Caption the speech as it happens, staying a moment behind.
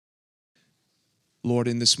Lord,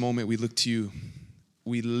 in this moment, we look to you.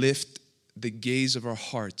 We lift the gaze of our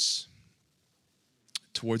hearts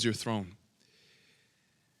towards your throne.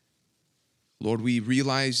 Lord, we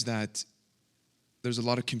realize that there's a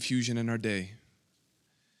lot of confusion in our day,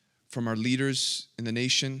 from our leaders in the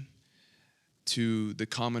nation to the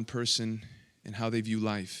common person and how they view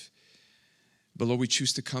life. But Lord, we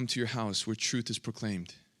choose to come to your house where truth is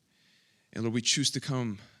proclaimed. And Lord, we choose to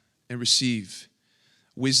come and receive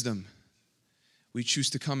wisdom. We choose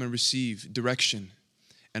to come and receive direction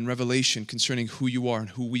and revelation concerning who you are and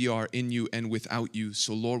who we are in you and without you.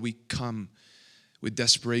 So Lord, we come with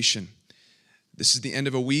desperation. This is the end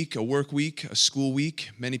of a week, a work week, a school week.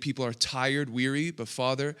 Many people are tired, weary, but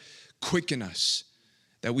Father, quicken us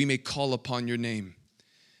that we may call upon your name.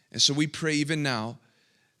 And so we pray even now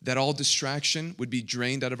that all distraction would be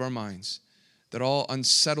drained out of our minds, that all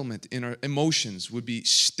unsettlement in our emotions would be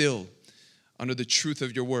still under the truth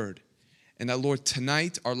of your word. And that, Lord,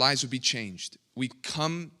 tonight our lives would be changed. We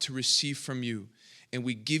come to receive from you, and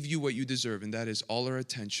we give you what you deserve, and that is all our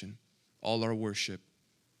attention, all our worship,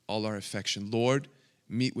 all our affection. Lord,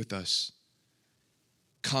 meet with us.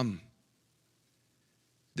 Come.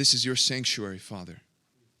 This is your sanctuary, Father.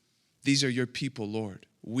 These are your people, Lord.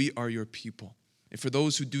 We are your people. And for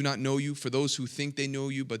those who do not know you, for those who think they know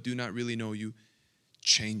you but do not really know you,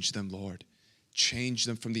 change them, Lord. Change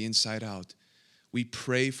them from the inside out. We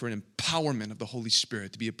pray for an empowerment of the Holy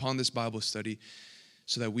Spirit to be upon this Bible study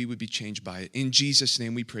so that we would be changed by it. In Jesus'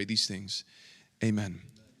 name we pray these things. Amen.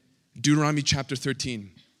 Deuteronomy chapter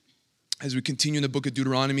 13. As we continue in the book of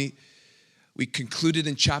Deuteronomy, we concluded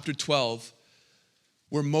in chapter 12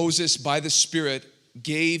 where Moses, by the Spirit,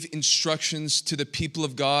 gave instructions to the people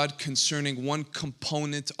of God concerning one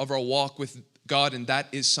component of our walk with God, and that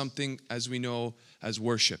is something, as we know, as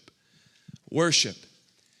worship. Worship.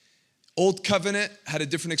 Old Covenant had a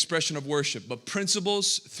different expression of worship, but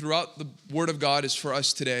principles throughout the Word of God is for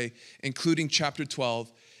us today, including chapter 12.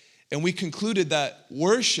 And we concluded that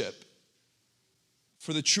worship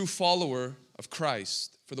for the true follower of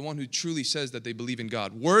Christ, for the one who truly says that they believe in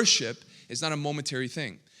God, worship is not a momentary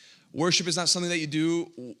thing. Worship is not something that you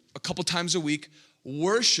do a couple times a week.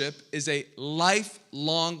 Worship is a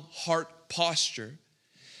lifelong heart posture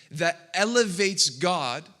that elevates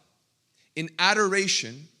God in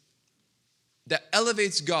adoration, that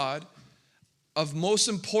elevates God of most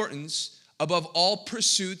importance above all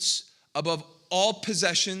pursuits, above all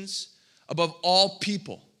possessions, above all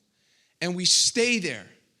people. And we stay there.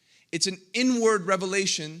 It's an inward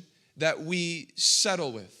revelation that we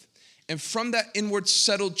settle with. And from that inward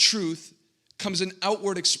settled truth comes an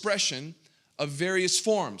outward expression of various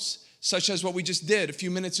forms, such as what we just did a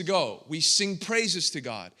few minutes ago. We sing praises to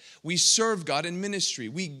God. We serve God in ministry.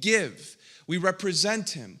 We give. We represent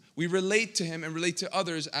Him. We relate to Him and relate to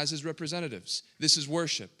others as His representatives. This is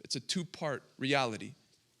worship. It's a two-part reality.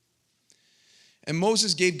 And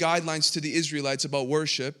Moses gave guidelines to the Israelites about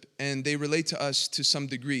worship, and they relate to us to some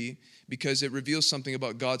degree because it reveals something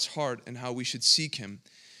about God's heart and how we should seek Him.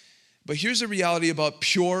 But here's a reality about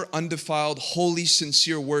pure, undefiled, holy,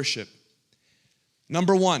 sincere worship.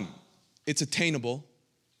 Number one, it's attainable.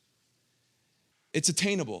 It's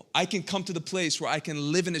attainable. I can come to the place where I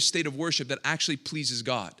can live in a state of worship that actually pleases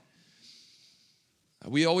God.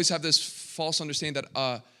 We always have this false understanding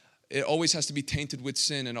that it always has to be tainted with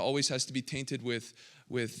sin and it always has to be tainted with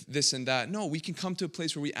this and that. No, we can come to a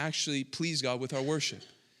place where we actually please God with our worship.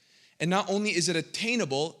 And not only is it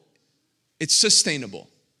attainable, it's sustainable.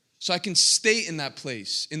 So I can stay in that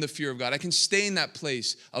place in the fear of God. I can stay in that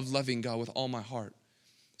place of loving God with all my heart,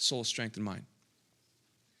 soul, strength, and mind.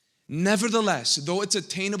 Nevertheless, though it's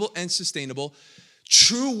attainable and sustainable,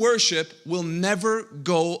 true worship will never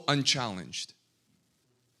go unchallenged.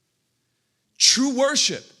 True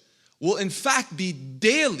worship will in fact be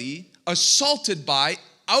daily assaulted by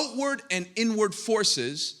outward and inward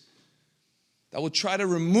forces that will try to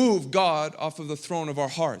remove God off of the throne of our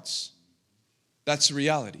hearts. That's the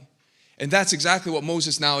reality. And that's exactly what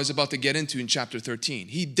Moses now is about to get into in chapter 13.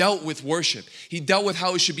 He dealt with worship. He dealt with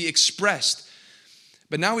how it should be expressed.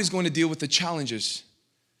 But now he's going to deal with the challenges.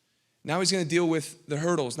 Now he's going to deal with the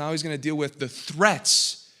hurdles. Now he's going to deal with the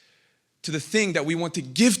threats to the thing that we want to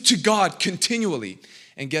give to God continually.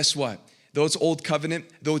 And guess what? Though it's Old Covenant,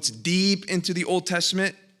 though it's deep into the Old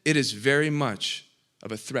Testament, it is very much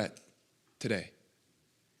of a threat today.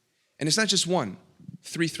 And it's not just one,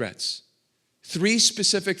 3 threats. 3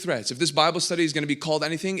 specific threats. If this Bible study is going to be called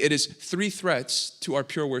anything, it is 3 threats to our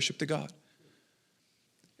pure worship to God.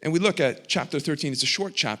 And we look at chapter 13. It's a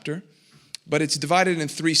short chapter, but it's divided in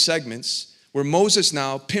 3 segments where Moses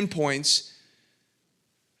now pinpoints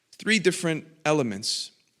 3 different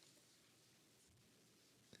elements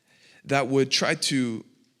that would try to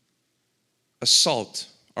assault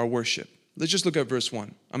our worship. Let's just look at verse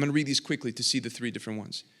 1. I'm going to read these quickly to see the three different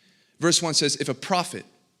ones. Verse 1 says, if a prophet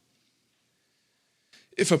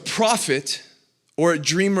or a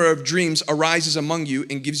dreamer of dreams arises among you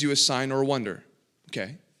and gives you a sign or a wonder.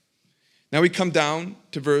 Okay. Now we come down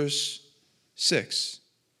to verse 6.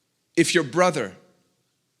 If your brother,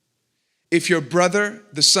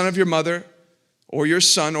 the son of your mother, or your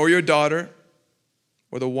son or your daughter,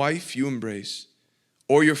 or the wife you embrace,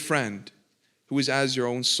 or your friend who is as your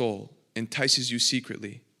own soul, entices you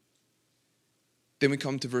secretly. Then we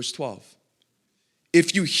come to verse 12.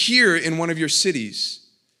 If you hear in one of your cities,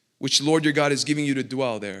 which Lord your God is giving you to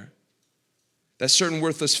dwell there, that certain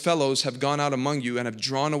worthless fellows have gone out among you and have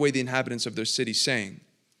drawn away the inhabitants of their city, saying,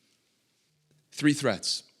 3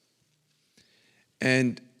 threats.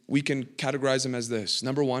 And we can categorize them as this.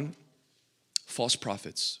 Number 1, false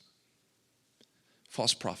prophets.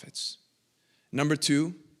 False prophets. Number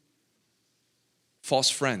 2, false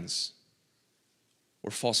friends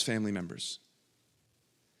or false family members.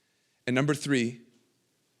 And number 3,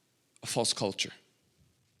 a false culture.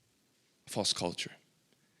 A false culture.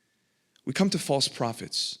 We come to false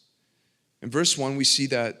prophets. In verse 1, we see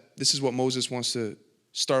that this is what Moses wants to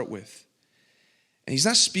start with. And he's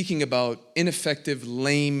not speaking about ineffective,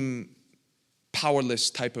 lame, powerless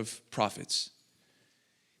type of prophets.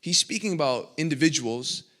 He's speaking about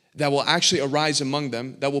individuals that will actually arise among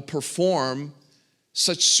them, that will perform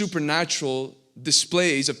such supernatural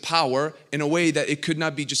displays of power in a way that it could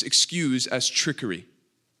not be just excused as trickery.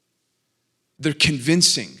 They're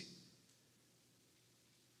convincing.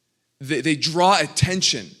 They draw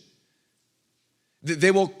attention.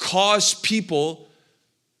 They will cause people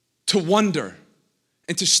to wonder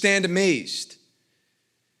and to stand amazed.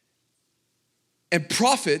 And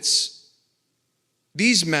prophets,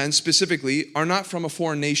 these men specifically, are not from a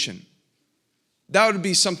foreign nation. That would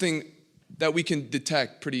be something that we can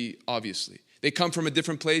detect pretty obviously. They come from a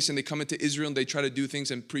different place and they come into Israel and they try to do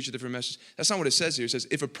things and preach a different message. That's not what it says here. It says,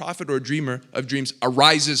 if a prophet or a dreamer of dreams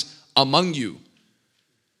arises among you.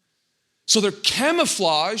 So they're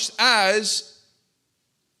camouflaged as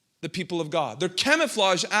the people of God. They're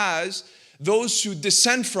camouflaged as those who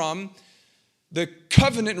descend from the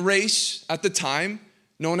covenant race at the time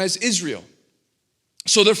known as Israel.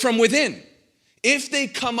 So they're from within. If they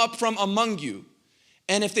come up from among you,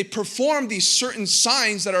 and if they perform these certain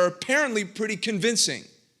signs that are apparently pretty convincing,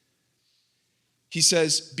 he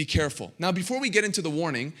says, be careful. Now, before we get into the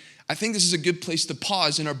warning, I think this is a good place to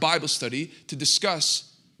pause in our Bible study to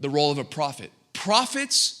discuss the role of a prophet.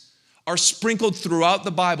 Prophets are sprinkled throughout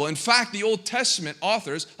the Bible. In fact, the Old Testament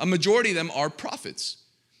authors, a majority of them are prophets.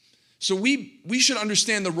 So we should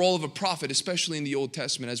understand the role of a prophet, especially in the Old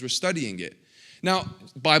Testament as we're studying it. Now,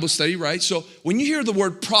 Bible study, right? So when you hear the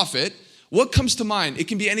word prophet, what comes to mind? It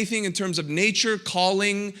can be anything in terms of nature,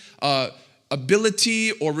 calling,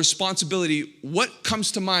 ability, or responsibility. What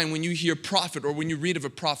comes to mind when you hear prophet or when you read of a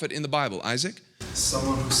prophet in the Bible? Isaac?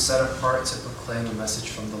 Someone who's set apart to proclaim a message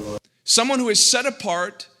from the Lord. Someone who is set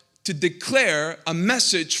apart to declare a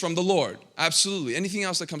message from the Lord. Absolutely. Anything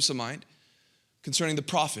else that comes to mind concerning the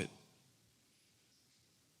prophet?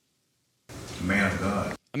 A man of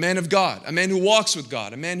God. A man of God. A man who walks with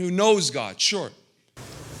God. A man who knows God. Sure.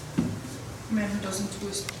 A man who doesn't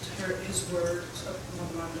twist his words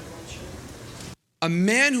upon the culture. A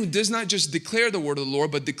man who does not just declare the word of the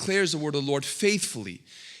Lord, but declares the word of the Lord faithfully.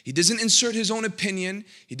 He doesn't insert his own opinion.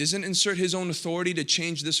 He doesn't insert his own authority to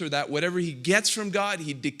change this or that. Whatever he gets from God,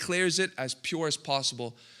 he declares it as pure as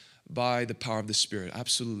possible by the power of the Spirit.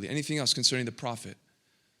 Absolutely. Anything else concerning the prophet?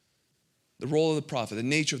 The role of the prophet, the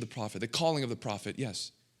nature of the prophet, the calling of the prophet.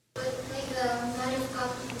 Yes. Like the man of God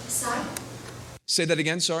who prophesy. Say that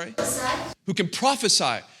again, sorry. Prophesy. Who can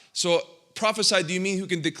prophesy. So prophesy, do you mean who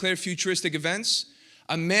can declare futuristic events?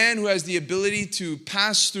 A man who has the ability to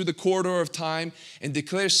pass through the corridor of time and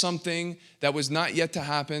declare something that was not yet to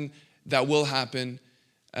happen, that will happen,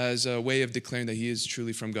 as a way of declaring that he is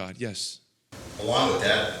truly from God. Yes? Along with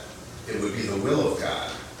that, it would be the will of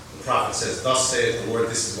God. The prophet says, thus saith the Lord,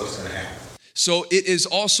 this is what's going to happen. So it is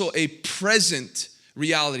also a present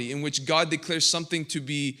reality in which God declares something to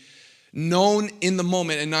be known in the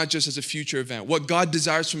moment and not just as a future event. What God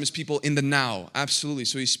desires from his people in the now. Absolutely.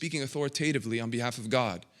 So he's speaking authoritatively on behalf of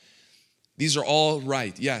God. These are all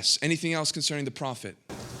right. Yes. Anything else concerning the prophet?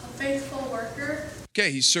 A faithful worker.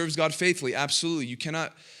 Okay, he serves God faithfully. Absolutely. You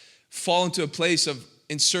cannot fall into a place of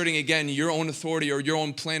inserting again your own authority or your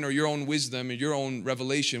own plan or your own wisdom or your own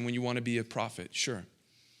revelation when you want to be a prophet. Sure.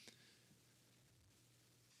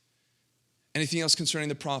 Anything else concerning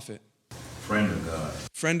the prophet? Friend of God.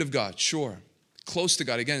 Friend of God, sure. close to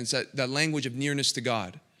God. Again, it's that language of nearness to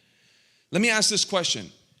God. Let me ask this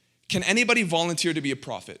question. Can anybody volunteer to be a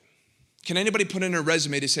prophet? Can anybody put in a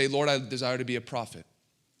resume to say, Lord, I desire to be a prophet?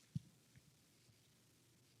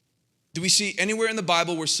 Do we see anywhere in the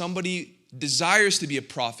Bible where somebody desires to be a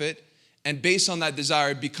prophet and based on that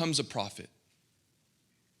desire becomes a prophet?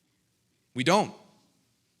 We don't.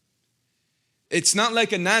 It's not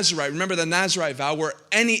like a Nazirite. Remember the Nazirite vow where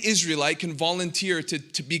any Israelite can volunteer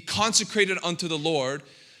to be consecrated unto the Lord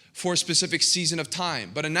for a specific season of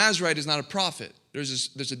time. But a Nazirite is not a prophet.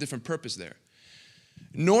 There's a different purpose there.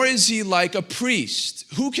 Nor is he like a priest.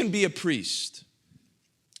 Who can be a priest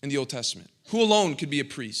in the Old Testament? Who alone could be a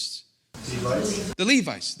priest? Levites. The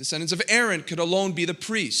Levites, descendants of Aaron, could alone be the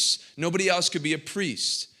priests. Nobody else could be a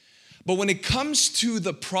priest. But when it comes to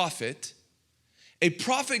the prophet, a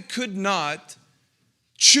prophet could not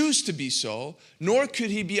choose to be so, nor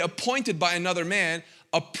could he be appointed by another man.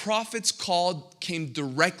 A prophet's call came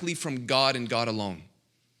directly from God and God alone.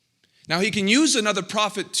 Now, he can use another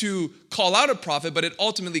prophet to call out a prophet, but it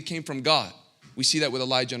ultimately came from God. We see that with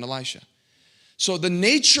Elijah and Elisha. So the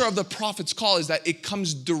nature of the prophet's call is that it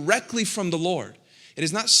comes directly from the Lord. It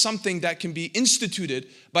is not something that can be instituted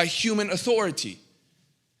by human authority.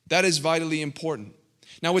 That is vitally important.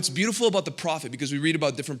 Now, what's beautiful about the prophet, because we read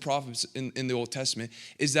about different prophets in the Old Testament,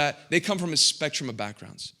 is that they come from a spectrum of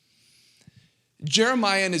backgrounds.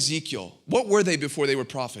 Jeremiah and Ezekiel, what were they before they were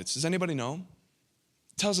prophets? Does anybody know?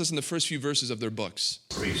 It tells us in the first few verses of their books.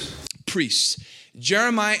 Priests.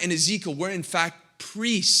 Jeremiah and Ezekiel were in fact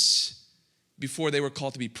priests before they were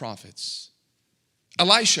called to be prophets.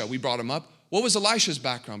 Elisha, we brought him up. What was Elisha's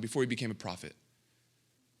background before he became a prophet?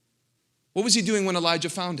 What was he doing when Elijah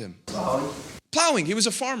found him? Plowing. He was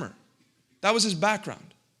a farmer. That was his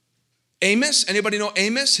background. Amos, anybody know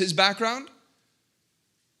Amos, his background?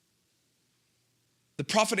 The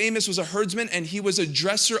prophet Amos was a herdsman and he was a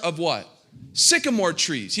dresser of what? Sycamore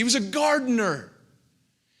trees. He was a gardener.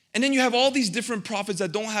 And then you have all these different prophets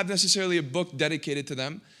that don't have necessarily a book dedicated to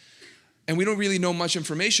them. And we don't really know much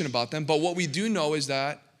information about them. But what we do know is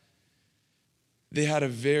that they had a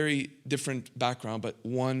very different background, but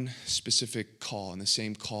one specific call, and the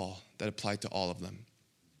same call that applied to all of them.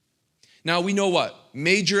 Now we know what?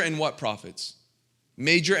 Major and what prophets?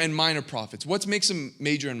 Major and minor prophets. What makes them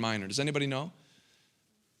major and minor? Does anybody know?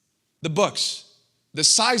 The books. The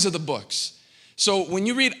size of the books. So when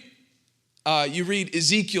you read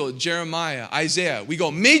Ezekiel, Jeremiah, Isaiah, we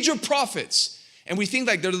go major prophets. And we think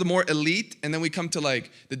like they're the more elite, and then we come to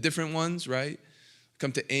like the different ones, right?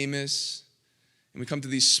 Come to Amos, and we come to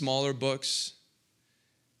these smaller books,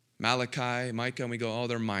 Malachi, Micah, and we go, oh,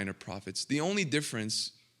 they're minor prophets. The only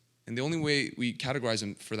difference, and the only way we categorize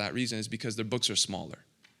them for that reason is because their books are smaller.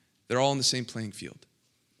 They're all in the same playing field.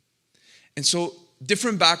 And so,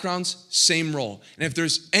 different backgrounds, same role. And if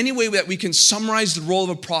there's any way that we can summarize the role of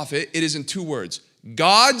a prophet, it is in two words.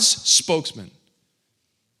 God's spokesman.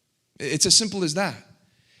 It's as simple as that.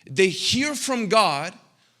 They hear from God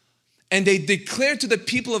and they declare to the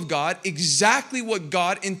people of God exactly what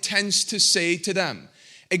God intends to say to them.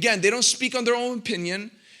 Again, they don't speak on their own opinion.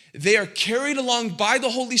 They are carried along by the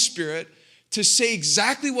Holy Spirit to say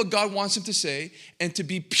exactly what God wants them to say and to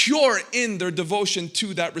be pure in their devotion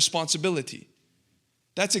to that responsibility.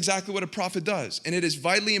 That's exactly what a prophet does. And it is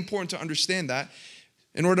vitally important to understand that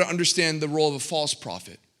in order to understand the role of a false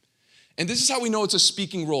prophet. And this is how we know it's a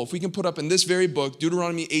speaking role. If we can put up in this very book,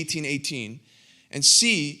 Deuteronomy 18:18, and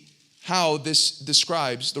see how this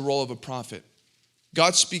describes the role of a prophet.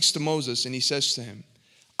 God speaks to Moses and he says to him,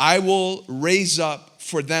 I will raise up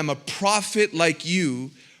for them a prophet like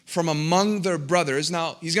you from among their brothers.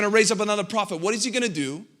 Now, he's going to raise up another prophet. What is he going to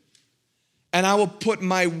do? And I will put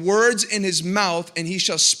my words in his mouth and he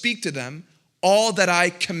shall speak to them all that I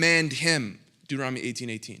command him. Deuteronomy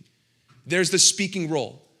 18:18. There's the speaking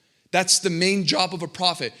role. That's the main job of a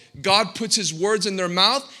prophet. God puts his words in their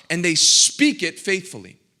mouth and they speak it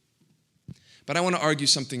faithfully. But I want to argue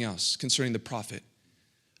something else concerning the prophet.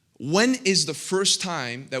 When is the first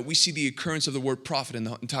time that we see the occurrence of the word prophet in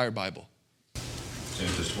the entire Bible?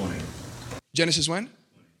 Genesis 20. Genesis when?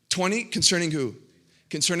 20. Concerning who?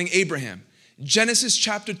 Concerning Abraham. Genesis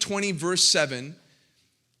chapter 20 verse 7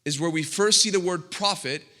 is where we first see the word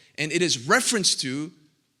prophet, and it is reference to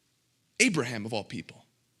Abraham of all people.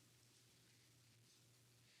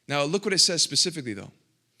 Now look what it says specifically though.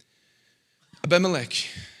 Abimelech,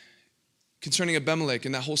 concerning Abimelech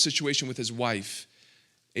and that whole situation with his wife,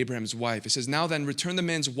 Abraham's wife. It says, now then return the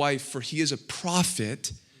man's wife, for he is a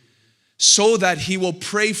prophet, so that he will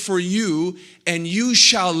pray for you and you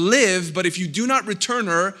shall live. But if you do not return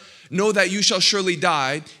her, know that you shall surely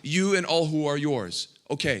die, you and all who are yours.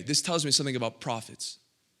 okay, this tells me something about prophets.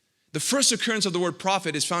 The first occurrence of the word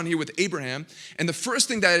prophet is found here with Abraham. And the first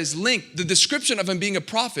thing that is linked, the description of him being a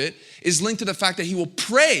prophet, is linked to the fact that he will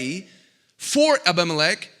pray for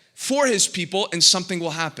Abimelech, for his people, and something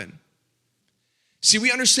will happen. See,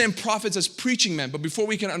 we understand prophets as preaching men, but before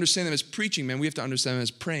we can understand them as preaching men, we have to understand them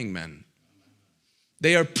as praying men.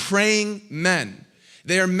 They are praying men.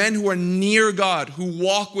 They are men who are near God, who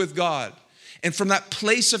walk with God. And from that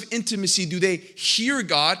place of intimacy, do they hear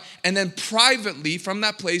God, and then privately from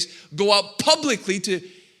that place go out publicly to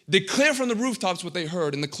declare from the rooftops what they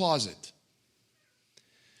heard in the closet.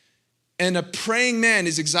 And a praying man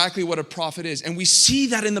is exactly what a prophet is. And we see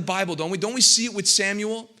that in the Bible, don't we? Don't we see it with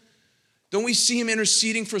Samuel? Don't we see him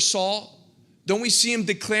interceding for Saul? Don't we see him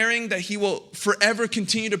declaring that he will forever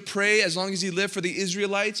continue to pray as long as he lived for the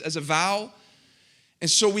Israelites as a vow? And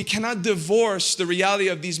so we cannot divorce the reality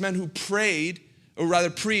of these men who prayed, or rather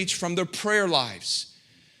preached, from their prayer lives.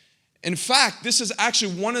 In fact, this is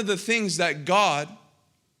actually one of the things that God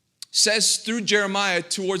says through Jeremiah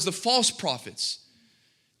towards the false prophets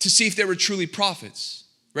to see if they were truly prophets.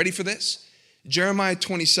 Ready for this? Jeremiah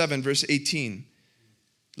 27, verse 18.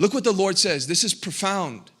 Look what the Lord says. This is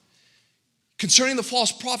profound. Concerning the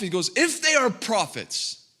false prophet, he goes, if they are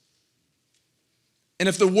prophets, and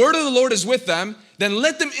if the word of the Lord is with them, then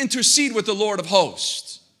let them intercede with the Lord of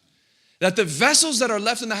hosts, that the vessels that are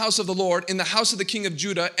left in the house of the Lord, in the house of the king of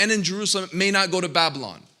Judah, and in Jerusalem may not go to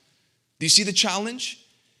Babylon. Do you see the challenge?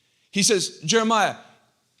 He says, Jeremiah,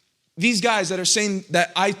 these guys that are saying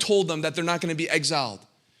that I told them that they're not going to be exiled,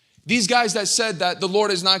 these guys that said that the Lord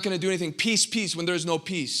is not going to do anything, peace, peace, when there is no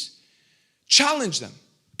peace, challenge them.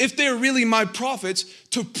 If they're really my prophets,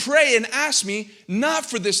 to pray and ask me not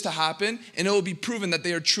for this to happen, and it will be proven that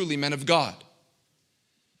they are truly men of God.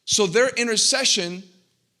 So their intercession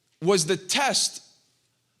was the test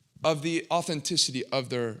of the authenticity of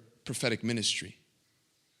their prophetic ministry.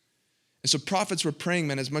 And so prophets were praying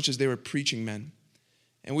men as much as they were preaching men.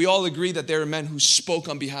 And we all agree that there are men who spoke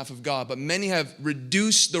on behalf of God, but many have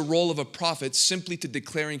reduced the role of a prophet simply to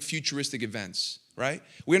declaring futuristic events. Right?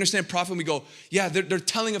 We understand prophet and we go, yeah, they're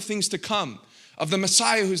telling of things to come, of the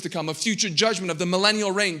Messiah who's to come, of future judgment, of the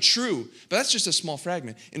millennial reign. True, but that's just a small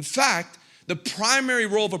fragment. In fact, the primary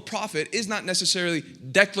role of a prophet is not necessarily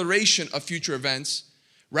declaration of future events,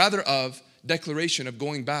 rather of declaration of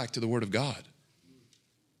going back to the Word of God.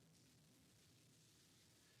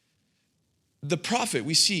 The prophet,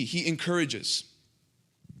 we see, he encourages,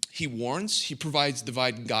 he warns, he provides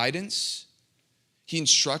divine guidance, he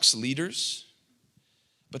instructs leaders.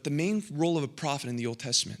 But the main role of a prophet in the Old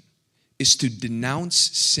Testament is to denounce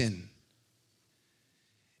sin,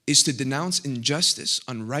 is to denounce injustice,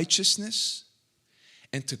 unrighteousness,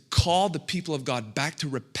 and to call the people of God back to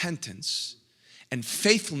repentance and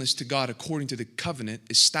faithfulness to God according to the covenant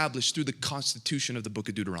established through the constitution of the book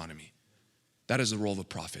of Deuteronomy. That is the role of a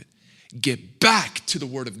prophet. Get back to the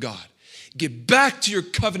Word of God. Get back to your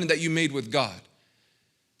covenant that you made with God.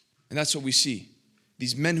 And that's what we see.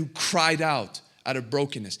 These men who cried out of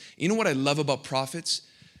brokenness. You know what I love about prophets?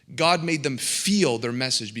 God made them feel their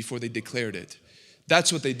message before they declared it.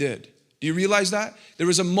 That's what they did. Do you realize that? There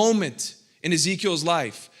was a moment in Ezekiel's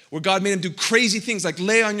life where God made him do crazy things like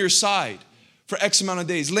lay on your side for X amount of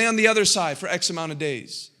days, lay on the other side for X amount of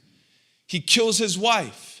days. He kills his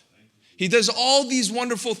wife. He does all these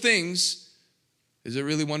wonderful things. Is it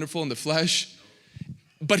really wonderful in the flesh?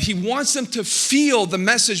 But he wants them to feel the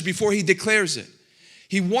message before he declares it.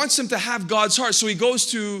 He wants them to have God's heart. So he goes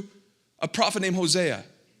to a prophet named Hosea.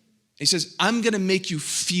 He says, I'm going to make you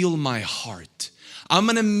feel my heart. I'm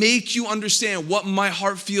going to make you understand what my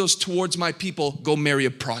heart feels towards my people. Go marry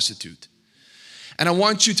a prostitute. And I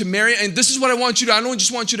want you to marry, and this is what I want you to do. I don't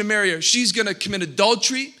just want you to marry her. She's going to commit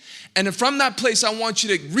adultery. And from that place, I want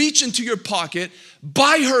you to reach into your pocket,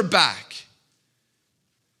 buy her back.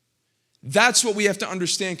 That's what we have to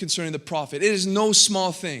understand concerning the prophet. It is no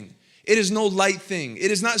small thing. It is no light thing. It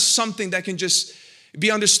is not something that can just be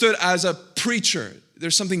understood as a preacher.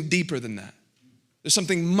 There's something deeper than that. There's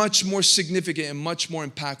something much more significant and much more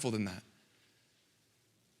impactful than that.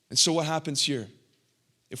 And so what happens here?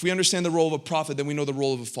 If we understand the role of a prophet, then we know the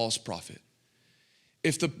role of a false prophet.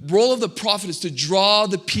 If the role of the prophet is to draw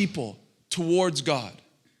the people towards God,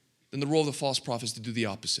 then the role of the false prophet is to do the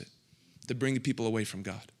opposite, to bring the people away from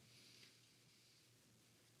God.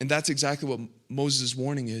 And that's exactly what Moses'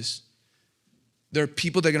 warning is. There are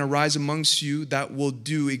people that are going to rise amongst you that will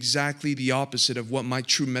do exactly the opposite of what my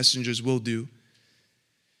true messengers will do.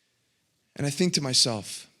 And I think to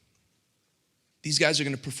myself, these guys are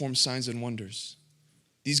going to perform signs and wonders.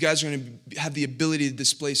 These guys are going to have the ability to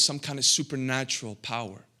display some kind of supernatural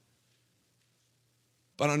power.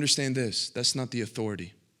 But understand this, that's not the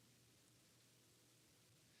authority.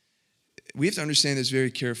 We have to understand this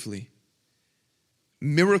very carefully.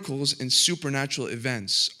 Miracles and supernatural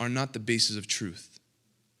events are not the basis of truth.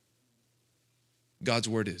 God's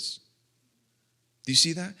word is. Do you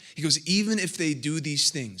see that? He goes, even if they do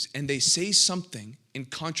these things and they say something in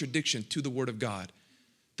contradiction to the word of God,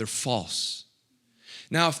 they're false.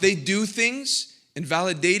 Now, if they do things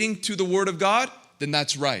invalidating to the word of God, then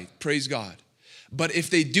that's right. Praise God. But if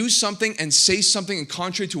they do something and say something in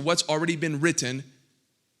contrary to what's already been written,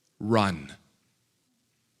 run.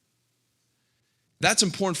 That's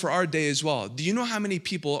important for our day as well. Do you know how many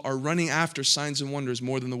people are running after signs and wonders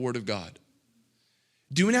more than the word of God?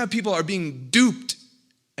 Do you know how people are being duped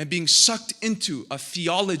and being sucked into a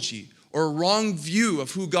theology or a wrong view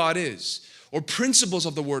of who God is or principles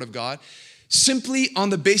of the word of God simply on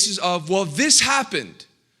the basis of, well, this happened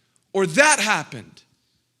or that happened.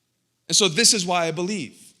 And so this is why I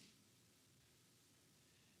believe.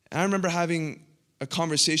 And I remember having a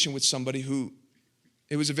conversation with somebody who,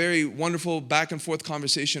 it was a very wonderful back and forth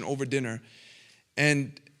conversation over dinner.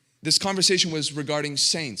 And this conversation was regarding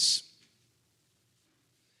saints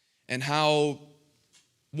and how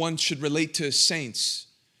one should relate to saints,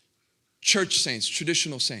 church saints,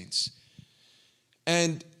 traditional saints.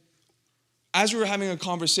 And as we were having a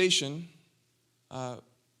conversation,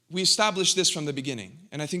 we established this from the beginning.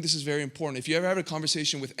 And I think this is very important. If you ever have a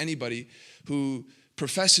conversation with anybody who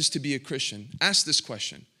professes to be a Christian, ask this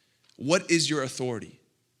question. What is your authority?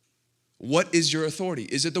 What is your authority?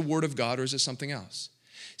 Is it the word of God or is it something else?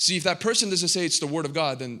 See, if that person doesn't say it's the word of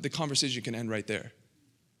God, then the conversation can end right there.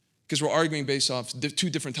 Because we're arguing based off two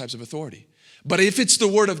different types of authority. But if it's the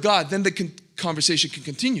word of God, then the conversation can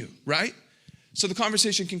continue, right? So the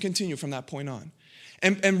conversation can continue from that point on.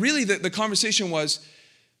 And really the conversation was,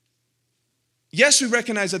 yes, we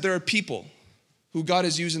recognize that there are people who God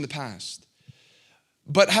has used in the past.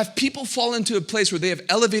 But have people fallen into a place where they have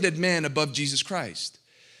elevated man above Jesus Christ?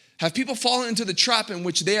 Have people fallen into the trap in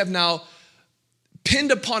which they have now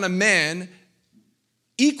pinned upon a man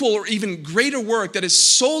equal or even greater work that is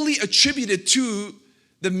solely attributed to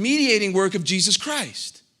the mediating work of Jesus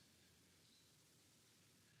Christ?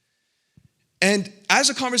 And as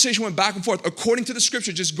the conversation went back and forth, according to the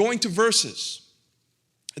scripture, just going to verses,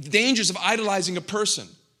 the dangers of idolizing a person,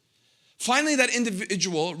 finally that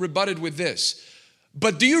individual rebutted with this,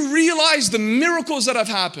 but do you realize the miracles that have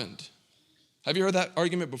happened? Have you heard that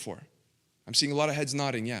argument before? I'm seeing a lot of heads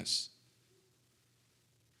nodding, yes.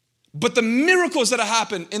 But the miracles that have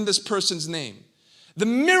happened in this person's name, the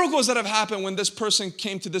miracles that have happened when this person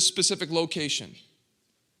came to this specific location.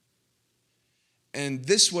 And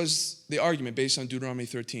this was the argument based on Deuteronomy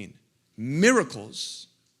 13. Miracles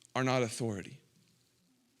are not authority.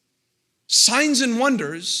 Signs and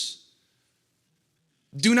wonders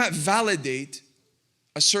do not validate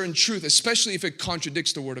a certain truth, especially if it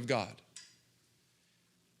contradicts the word of God.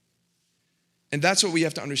 And that's what we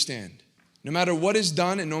have to understand. No matter what is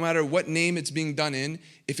done and no matter what name it's being done in,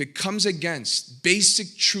 if it comes against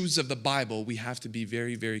basic truths of the Bible, we have to be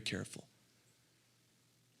very, very careful.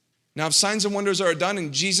 Now, if signs and wonders are done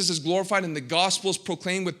and Jesus is glorified and the gospel is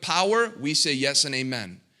proclaimed with power, we say yes and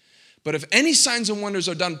amen. But if any signs and wonders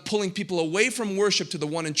are done pulling people away from worship to the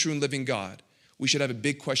one and true and living God, we should have a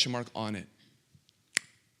big question mark on it.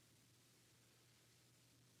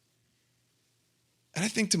 And I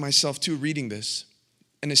think to myself too, reading this,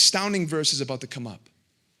 an astounding verse is about to come up.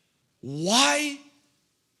 Why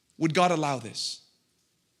would God allow this?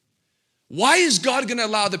 Why is God going to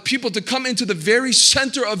allow the people to come into the very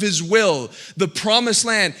center of his will, the promised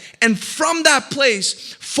land? And from that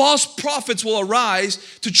place, false prophets will arise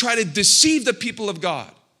to try to deceive the people of God.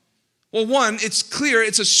 Well, one, it's clear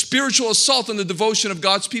it's a spiritual assault on the devotion of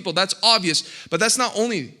God's people. That's obvious, but that's not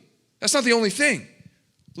the only thing.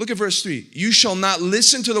 Look at verse 3. You shall not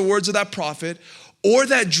listen to the words of that prophet or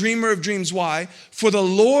that dreamer of dreams. Why? For the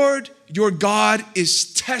Lord your God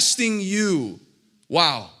is testing you.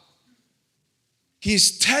 Wow.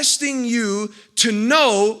 He's testing you to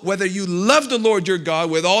know whether you love the Lord your God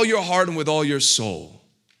with all your heart and with all your soul.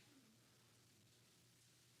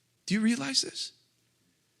 Do you realize this?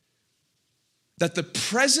 That the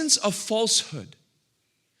presence of falsehood,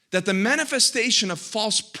 that the manifestation of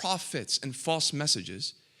false prophets and false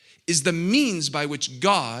messages is the means by which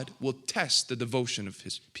God will test the devotion of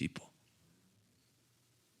his people.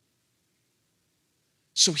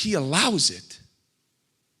 So he allows it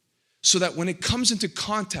so that when it comes into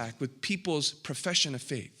contact with people's profession of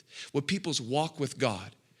faith, with people's walk with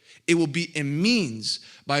God, it will be a means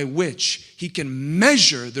by which he can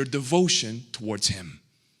measure their devotion towards him.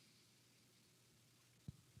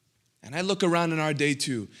 And I look around in our day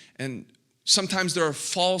too, and sometimes there are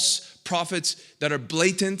false prophets that are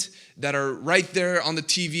blatant, that are right there on the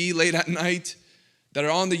TV late at night, that are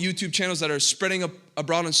on the YouTube channels, that are spreading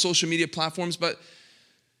abroad on social media platforms. But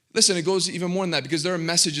listen, it goes even more than that, because there are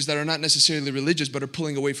messages that are not necessarily religious, but are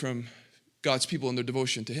pulling away from God's people and their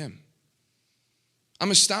devotion to Him. I'm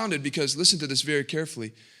astounded because, listen to this very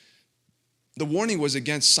carefully, the warning was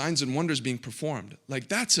against signs and wonders being performed. Like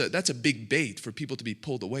that's a big bait for people to be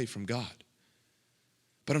pulled away from God.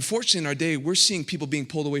 But unfortunately in our day, we're seeing people being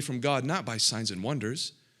pulled away from God not by signs and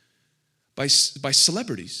wonders, by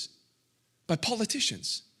celebrities, by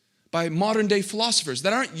politicians, by modern day philosophers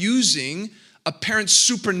that aren't using apparent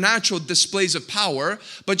supernatural displays of power,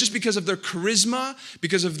 but just because of their charisma,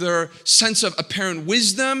 because of their sense of apparent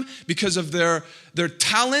wisdom, because of their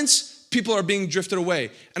talents, people are being drifted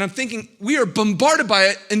away. And I'm thinking, we are bombarded by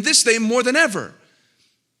it in this day more than ever.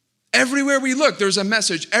 Everywhere we look, there's a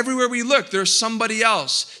message. Everywhere we look, there's somebody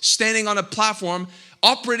else standing on a platform,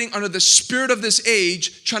 operating under the spirit of this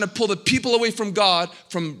age, trying to pull the people away from God,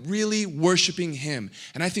 from really worshiping Him.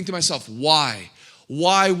 And I think to myself, why?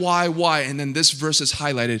 Why? And then this verse is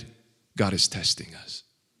highlighted. God is testing us.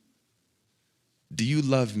 Do you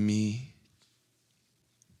love me?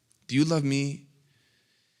 Do you love me?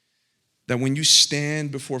 That when you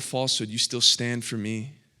stand before falsehood, you still stand for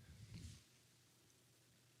me?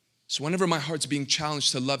 So whenever my heart's being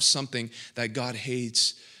challenged to love something that God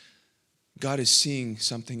hates, God is seeing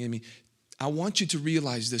something in me. I want you to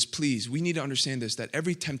realize this, please. We need to understand this, that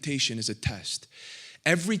every temptation is a test.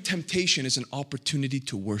 Every temptation is an opportunity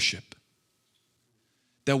to worship.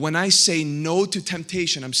 That when I say no to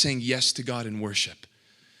temptation, I'm saying yes to God in worship.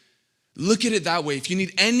 Look at it that way. If you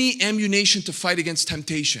need any ammunition to fight against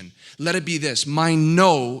temptation, let it be this. My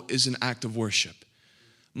no is an act of worship.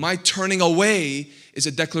 My turning away is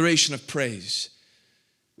a declaration of praise.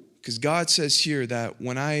 Because God says here that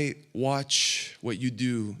when I watch what you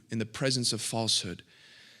do in the presence of falsehood,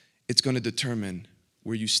 it's going to determine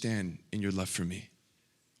where you stand in your love for me.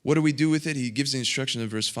 What do we do with it? He gives the instruction in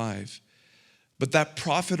verse 5. But that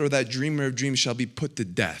prophet or that dreamer of dreams shall be put to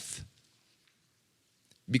death,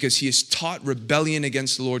 because he has taught rebellion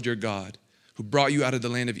against the Lord your God, who brought you out of the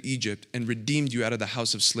land of Egypt and redeemed you out of the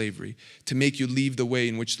house of slavery, to make you leave the way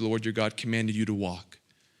in which the Lord your God commanded you to walk.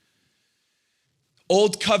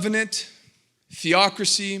 Old covenant,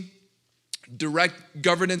 theocracy, direct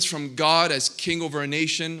governance from God as king over a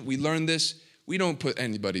nation. We learn this. We don't put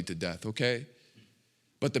anybody to death, okay?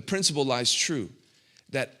 But the principle lies true,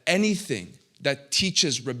 that anything that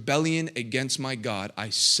teaches rebellion against my God,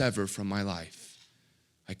 I sever from my life.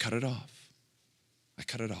 I cut it off. I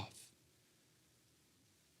cut it off.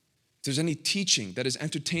 If there's any teaching that is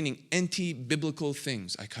entertaining anti-biblical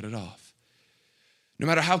things, I cut it off. No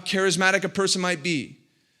matter how charismatic a person might be,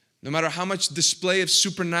 no matter how much display of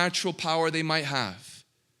supernatural power they might have,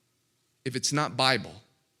 if it's not Bible,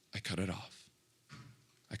 I cut it off.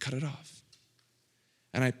 I cut it off.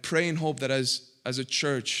 And I pray and hope that as a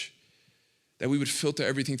church, that we would filter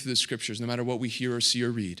everything through the scriptures, no matter what we hear or see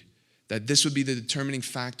or read, that this would be the determining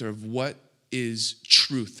factor of what is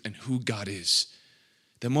truth and who God is.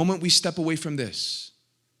 The moment we step away from this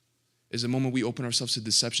is the moment we open ourselves to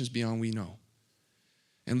deceptions beyond we know.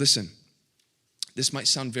 And listen, this might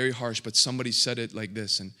sound very harsh, but somebody said it like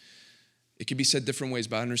this, and it can be said different ways,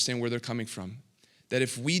 but I understand where they're coming from. That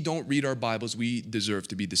if we don't read our Bibles, we deserve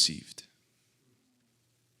to be deceived.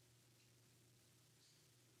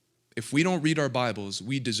 If we don't read our Bibles,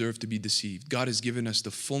 we deserve to be deceived. God has given us the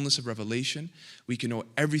fullness of revelation. We can know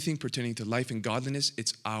everything pertaining to life and godliness.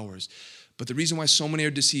 It's ours. But the reason why so many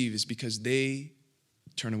are deceived is because they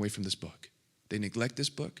turn away from this book. They neglect this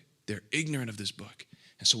book. They're ignorant of this book.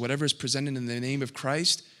 And so whatever is presented in the name of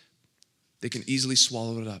Christ, they can easily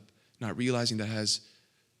swallow it up, not realizing that it has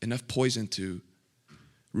enough poison to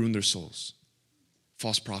ruin their souls.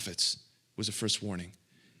 False prophets was the first warning.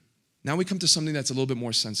 Now we come to something that's a little bit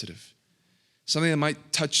more sensitive, something that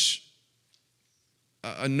might touch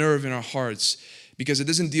a nerve in our hearts, because it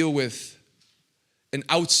doesn't deal with an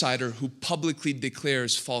outsider who publicly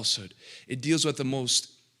declares falsehood. It deals with the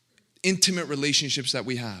most intimate relationships that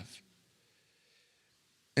we have.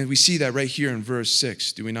 And we see that right here in verse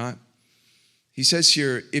 6, do we not? He says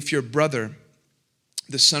here, if your brother,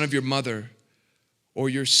 the son of your mother, or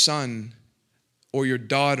your son, or your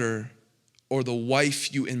daughter, or the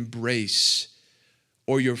wife you embrace,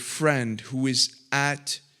 or your friend who is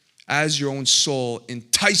as your own soul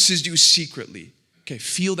entices you secretly. Okay,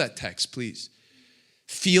 feel that text, please.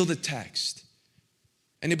 Feel the text.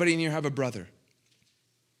 Anybody in here have a brother?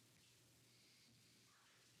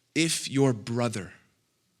 If your brother,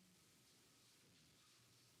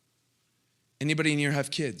 Anybody in here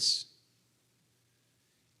have kids?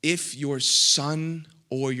 If your son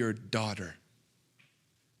or your daughter,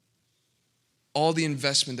 all the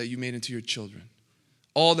investment that you made into your children,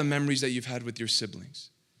 all the memories that you've had with your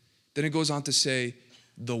siblings, then it goes on to say,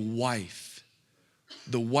 the wife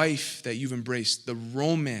that you've embraced, the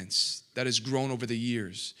romance that has grown over the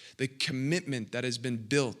years, the commitment that has been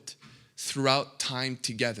built throughout time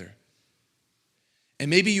together. And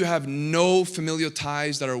maybe you have no familial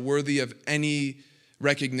ties that are worthy of any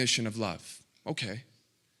recognition of love. Okay.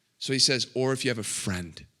 So he says, or if you have a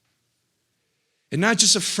friend. And not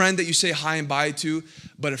just a friend that you say hi and bye to,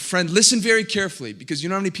 but a friend. Listen very carefully, because you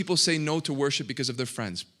know how many people say no to worship because of their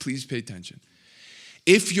friends. Please pay attention.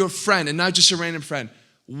 If your friend, and not just a random friend,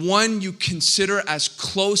 one you consider as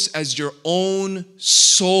close as your own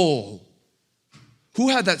soul. Who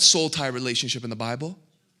had that soul tie relationship in the Bible?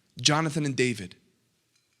 Jonathan and David.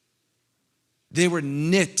 They were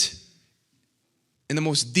knit in the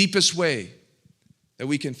most deepest way that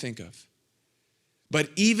we can think of. But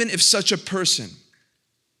even if such a person,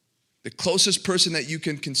 the closest person that you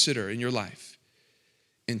can consider in your life,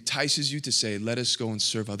 entices you to say, let us go and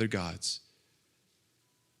serve other gods,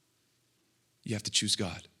 you have to choose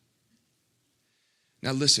God.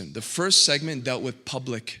 Now listen, the first segment dealt with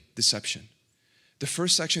public deception. The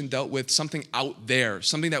first section dealt with something out there,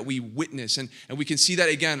 something that we witness. And we can see that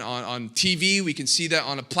again on TV. We can see that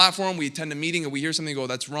on a platform. We attend a meeting and we hear something and go,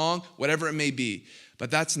 that's wrong, whatever it may be.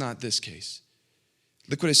 But that's not this case.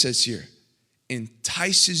 Look what it says here.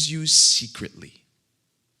 Entices you secretly.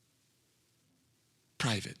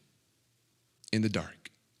 Private. In the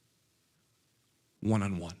dark.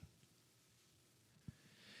 One-on-one.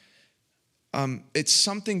 It's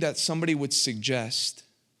something that somebody would suggest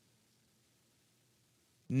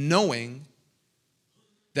knowing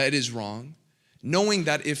that it is wrong, knowing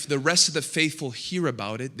that if the rest of the faithful hear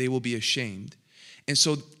about it, they will be ashamed. And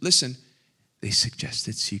so, listen, they suggest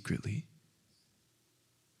it secretly.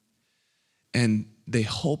 And they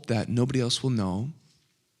hope that nobody else will know.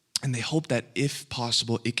 And they hope that if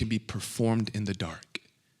possible, it can be performed in the dark.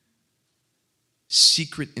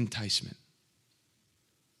 Secret enticement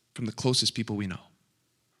from the closest people we know.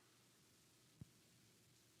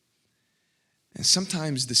 And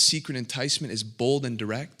sometimes the secret enticement is bold and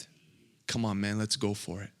direct. Come on, man, let's go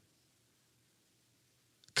for it.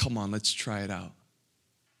 Come on, let's try it out.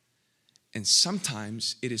 And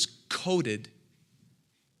sometimes it is coded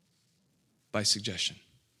by suggestion.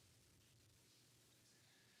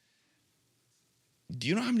 Do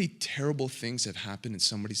you know how many terrible things have happened in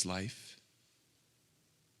somebody's life?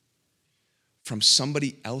 From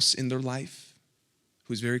somebody else in their life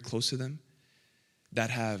who's very close to them, that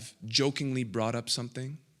have jokingly brought up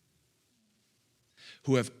something,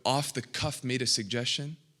 who have off the cuff made a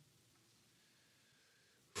suggestion,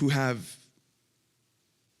 who have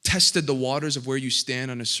tested the waters of where you stand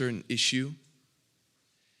on a certain issue.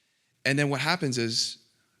 And then what happens is,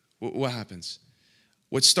 what happens?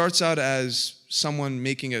 What starts out as someone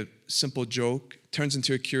making a simple joke turns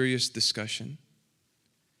into a curious discussion.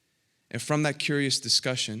 And from that curious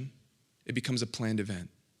discussion, it becomes a planned event.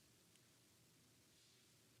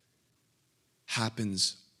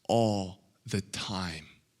 Happens all the time.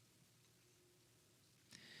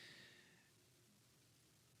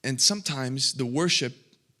 And sometimes the worship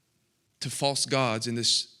to false gods in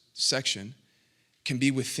this section can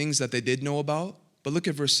be with things that they did know about. But look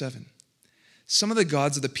at verse 7. Some of the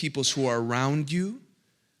gods of the peoples who are around you,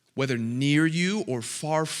 whether near you or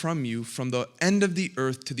far from you, from the end of the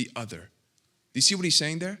earth to the other. Do you see what he's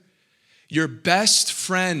saying there? Your best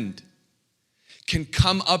friend can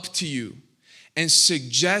come up to you and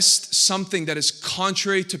suggest something that is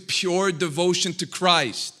contrary to pure devotion to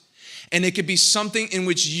Christ. And it could be something in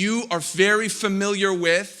which you are very familiar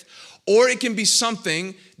with, or it can be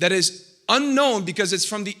something that is unknown because it's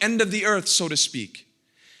from the end of the earth, so to speak.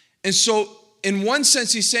 And so, in one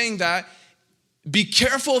sense, he's saying that be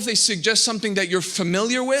careful if they suggest something that you're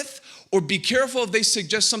familiar with, or be careful if they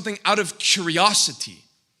suggest something out of curiosity.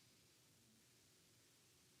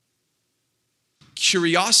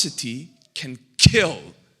 Curiosity can kill.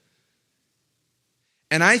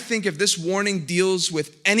 And I think if this warning deals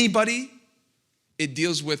with anybody, it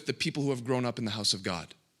deals with the people who have grown up in the house of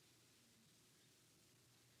God.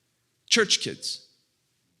 Church kids,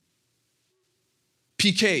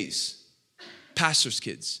 PKs, pastors'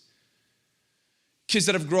 kids, kids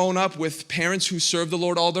that have grown up with parents who serve the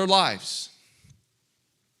Lord all their lives.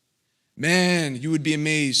 Man, you would be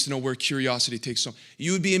amazed to know where curiosity takes them.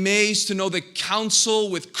 You would be amazed to know the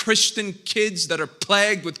counsel with Christian kids that are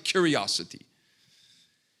plagued with curiosity.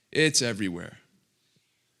 It's everywhere.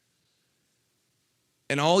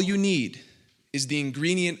 And all you need is the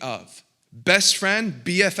ingredient of best friend,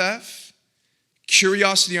 BFF,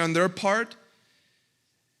 curiosity on their part,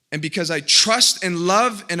 and because I trust and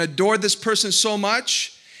love and adore this person so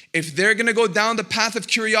much, if they're going to go down the path of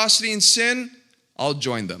curiosity and sin, I'll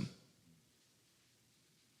join them.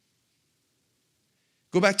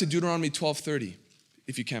 Go back to Deuteronomy 12:30,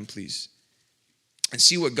 if you can, please, and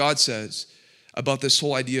see what God says about this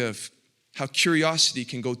whole idea of how curiosity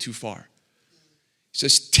can go too far. He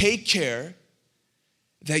says, take care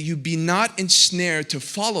that you be not ensnared to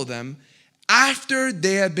follow them after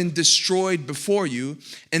they have been destroyed before you,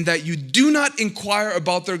 and that you do not inquire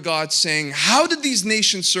about their gods, saying, how did these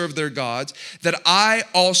nations serve their gods, that I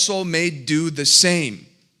also may do the same?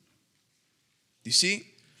 You see?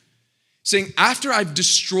 Saying, after I've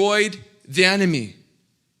destroyed the enemy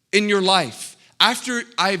in your life, after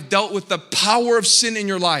I've dealt with the power of sin in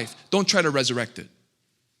your life, don't try to resurrect it.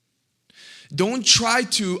 Don't try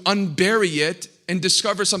to unbury it and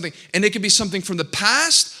discover something. And it could be something from the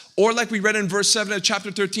past, or like we read in verse 7 of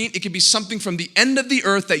chapter 13, it could be something from the end of the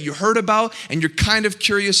earth that you heard about and you're kind of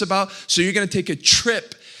curious about. So you're going to take a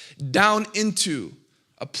trip down into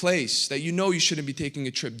a place that you know you shouldn't be taking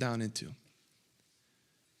a trip down into.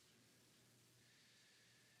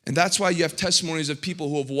 And that's why you have testimonies of people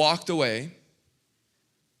who have walked away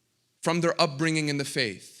from their upbringing in the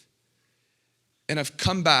faith and have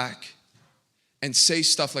come back and say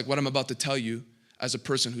stuff like what I'm about to tell you as a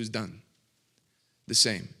person who's done the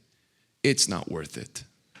same. It's not worth it.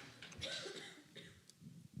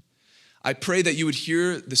 I pray that you would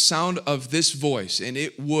hear the sound of this voice and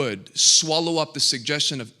it would swallow up the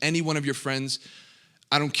suggestion of any one of your friends.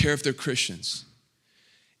 I don't care if they're Christians.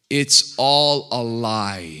 It's all a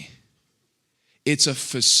lie. It's a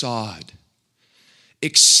facade.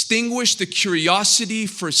 Extinguish the curiosity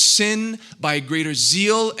for sin by greater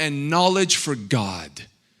zeal and knowledge for God.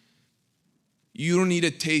 You don't need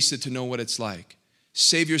to taste it to know what it's like.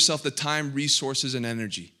 Save yourself the time, resources, and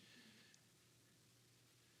energy.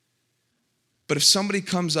 But if somebody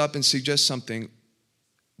comes up and suggests something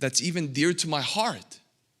that's even dear to my heart,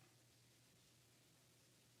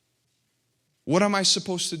 what am I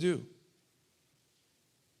supposed to do?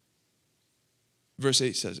 Verse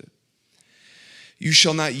 8 says it. You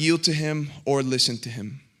shall not yield to him or listen to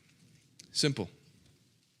him. Simple.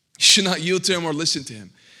 You should not yield to him or listen to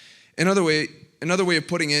him. Another way of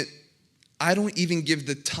putting it, I don't even give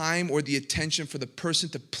the time or the attention for the person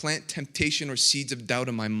to plant temptation or seeds of doubt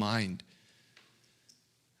in my mind.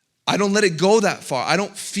 I don't let it go that far. I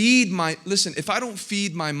don't feed listen, if I don't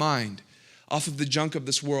feed my mind off of the junk of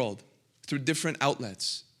this world through different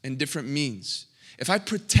outlets and different means, if I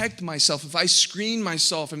protect myself, if I screen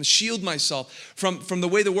myself and shield myself from the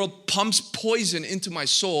way the world pumps poison into my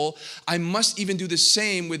soul, I must even do the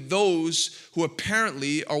same with those who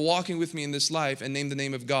apparently are walking with me in this life and name the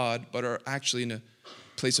name of God, but are actually in a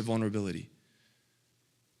place of vulnerability.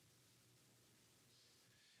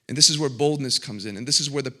 And this is where boldness comes in. And this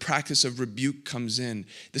is where the practice of rebuke comes in.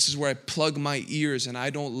 This is where I plug my ears and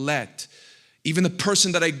I don't let even the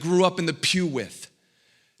person that I grew up in the pew with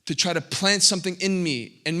to try to plant something in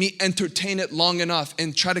me and me entertain it long enough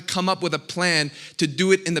and try to come up with a plan to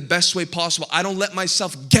do it in the best way possible. I don't let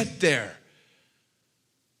myself get there.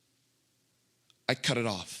 I cut it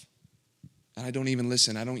off. And I don't even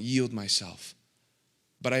listen. I don't yield myself.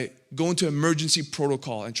 But I go into emergency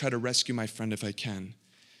protocol and try to rescue my friend if I can.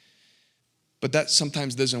 But that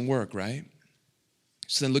sometimes doesn't work, right?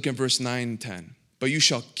 So then look at verse 9 and 10. But you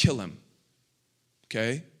shall kill him.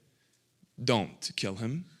 Okay? Don't kill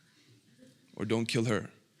him. Or don't kill her.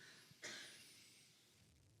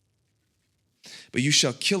 But you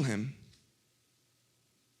shall kill him.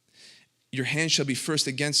 Your hand shall be first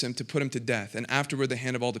against him to put him to death, and afterward the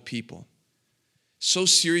hand of all the people. So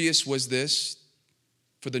serious was this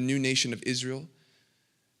for the new nation of Israel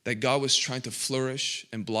that God was trying to flourish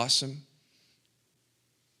and blossom,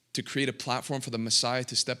 to create a platform for the Messiah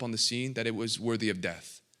to step on the scene, that it was worthy of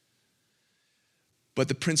death. But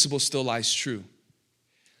the principle still lies true.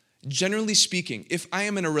 Generally speaking, if I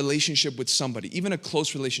am in a relationship with somebody, even a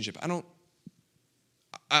close relationship, I'm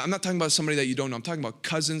not talking about somebody that you don't know. I'm talking about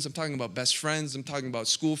cousins. I'm talking about best friends. I'm talking about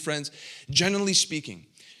school friends. Generally speaking,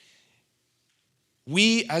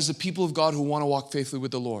 we as the people of God who want to walk faithfully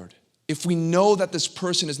with the Lord, if we know that this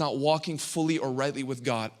person is not walking fully or rightly with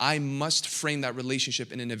God, I must frame that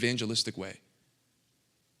relationship in an evangelistic way.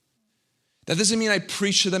 That doesn't mean I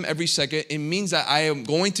preach to them every second. It means that I am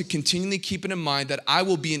going to continually keep it in mind that I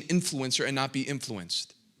will be an influencer and not be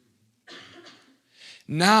influenced.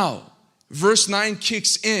 Now, verse 9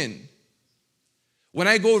 kicks in. When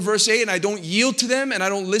I go to verse 8 and I don't yield to them and I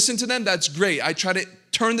don't listen to them, that's great. I try to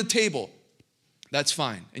turn the table. That's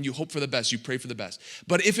fine. And you hope for the best. You pray for the best.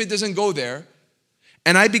 But if it doesn't go there,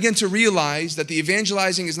 and I begin to realize that the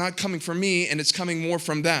evangelizing is not coming from me and it's coming more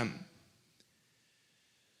from them,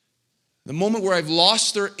 the moment where I've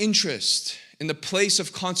lost their interest in the place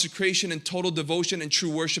of consecration and total devotion and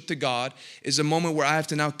true worship to God is a moment where I have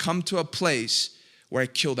to now come to a place where I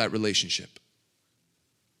kill that relationship.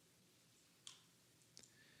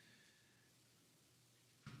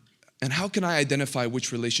 And how can I identify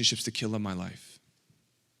which relationships to kill in my life?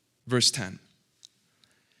 Verse 10.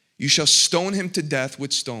 You shall stone him to death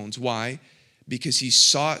with stones. Why? Because he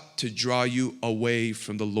sought to draw you away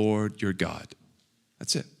from the Lord your God.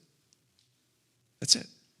 That's it. That's it.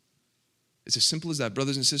 It's as simple as that,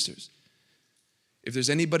 brothers and sisters. If there's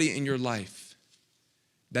anybody in your life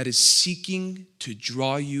that is seeking to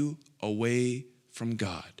draw you away from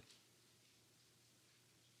God,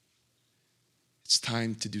 it's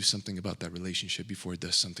time to do something about that relationship before it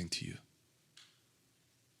does something to you.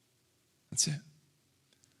 That's it.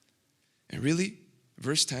 And really,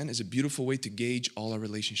 verse 10 is a beautiful way to gauge all our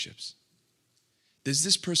relationships. Does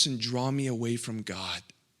this person draw me away from God?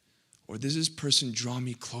 Or does this person draw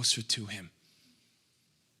me closer to him?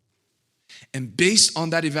 And based on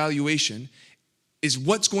that evaluation is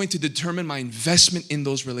what's going to determine my investment in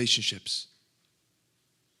those relationships.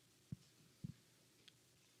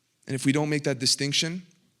 And if we don't make that distinction,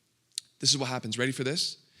 this is what happens. Ready for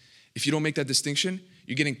this? If you don't make that distinction,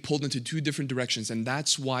 you're getting pulled into two different directions. And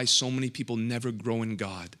that's why so many people never grow in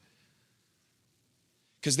God.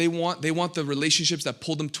 Because they want the relationships that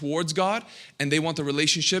pull them towards God, and they want the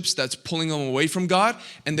relationships that's pulling them away from God,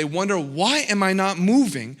 and they wonder, why am I not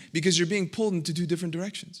moving? Because you're being pulled into two different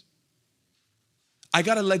directions. I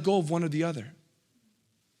got to let go of one or the other.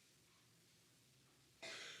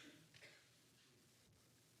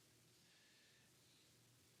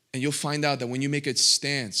 And you'll find out that when you make a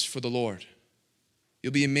stance for the Lord,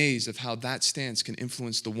 you'll be amazed of how that stance can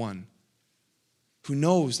influence the one who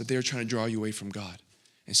knows that they're trying to draw you away from God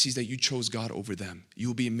and sees that you chose God over them. You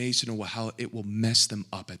will be amazed to know how it will mess them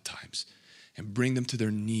up at times and bring them to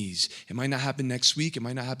their knees. It might not happen next week, it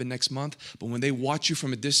might not happen next month, but when they watch you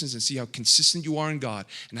from a distance and see how consistent you are in God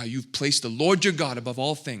and how you've placed the Lord your God above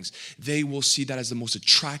all things, they will see that as the most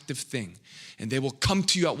attractive thing. And they will come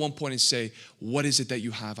to you at one point and say, what is it that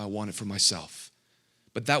you have? I want it for myself.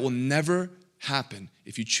 But that will never happen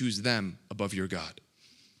if you choose them above your God.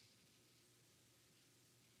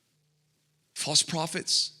 False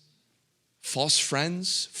prophets, false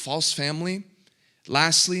friends, false family.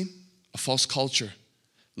 Lastly, a false culture.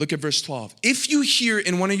 Look at verse 12. If you hear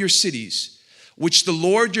in one of your cities, which the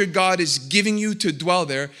Lord your God is giving you to dwell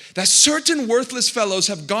there, that certain worthless fellows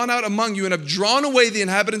have gone out among you and have drawn away the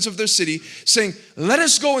inhabitants of their city, saying, let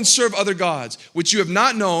us go and serve other gods, which you have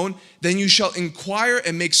not known, then you shall inquire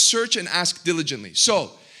and make search and ask diligently.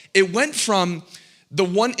 So it went from the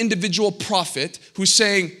one individual prophet who's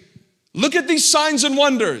saying, look at these signs and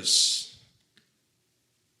wonders.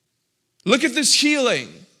 Look at this healing.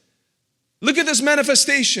 Look at this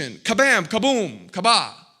manifestation. Kabam, kaboom,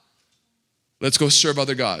 kabah. Let's go serve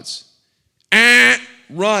other gods.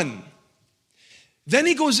 Run. Then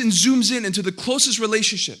he goes and zooms in into the closest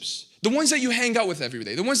relationships. The ones that you hang out with every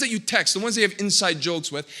day. The ones that you text. The ones that you have inside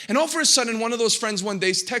jokes with. And all of a sudden, one of those friends one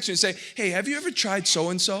day texts you and say, hey, have you ever tried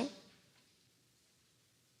so-and-so?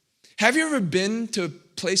 Have you ever been to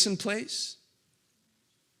place and place?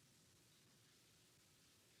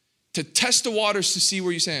 To test the waters to see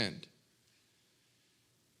where you stand.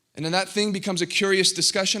 And then that thing becomes a curious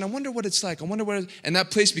discussion. I wonder what it's like. And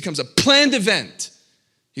that place becomes a planned event.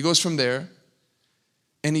 He goes from there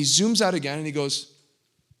and he zooms out again and he goes,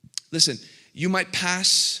 listen, you might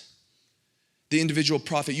pass the individual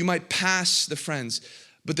prophet. You might pass the friends.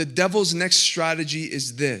 But the devil's next strategy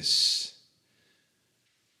is this.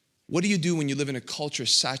 What do you do when you live in a culture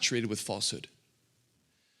saturated with falsehood?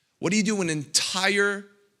 What do you do when an entire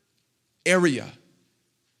area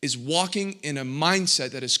is walking in a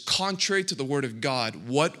mindset that is contrary to the word of God?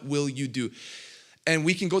 What will you do? And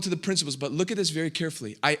we can go to the principles, but look at this very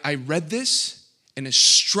carefully. I read this and it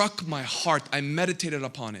struck my heart. I meditated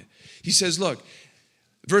upon it. He says, look,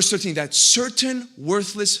 verse 13, that certain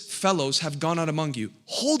worthless fellows have gone out among you.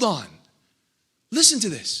 Hold on. Listen to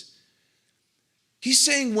this. He's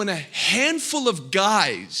saying when a handful of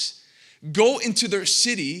guys go into their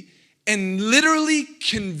city and literally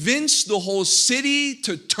convince the whole city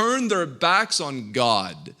to turn their backs on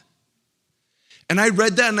God. And I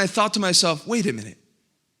read that and I thought to myself, wait a minute.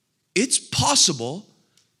 It's possible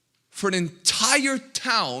for an entire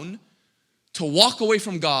town to walk away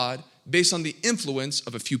from God based on the influence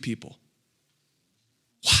of a few people.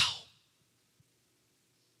 Wow.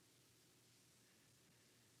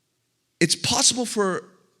 It's possible for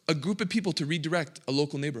a group of people to redirect a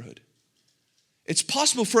local neighborhood. It's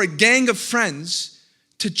possible for a gang of friends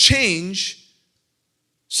to change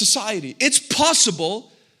society. It's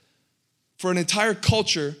possible for an entire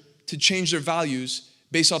culture to change their values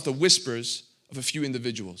based off the whispers of a few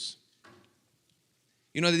individuals.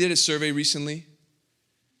 You know, they did a survey recently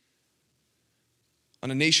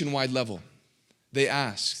on a nationwide level. They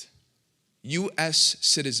asked U.S.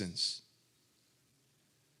 citizens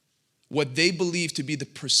what they believe to be the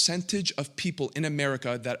percentage of people in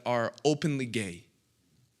America that are openly gay.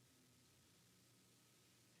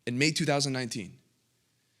 In May 2019,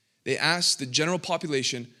 they asked the general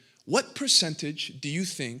population, what percentage do you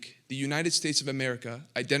think the United States of America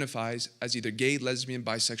identifies as either gay, lesbian,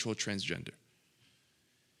 bisexual, or transgender?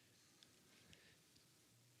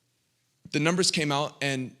 The numbers came out,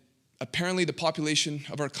 and apparently the population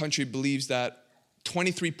of our country believes that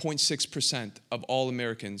 23.6% of all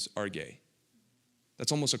Americans are gay.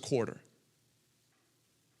 That's almost a quarter.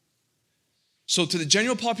 So to the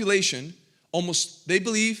general population, they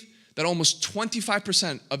believe that almost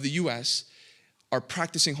 25% of the US are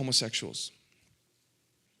practicing homosexuals.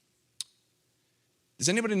 Does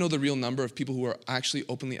anybody know the real number of people who are actually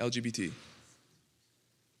openly LGBT?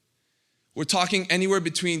 We're talking anywhere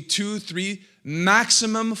between 2, 3,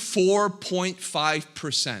 maximum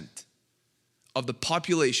 4.5% of the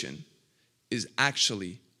population is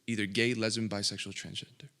actually either gay, lesbian, bisexual,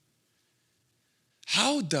 transgender.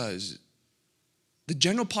 How does the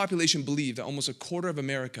general population believe that almost a quarter of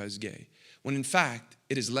America is gay, when in fact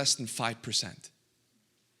it is less than 5%?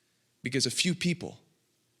 Because a few people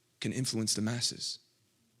can influence the masses.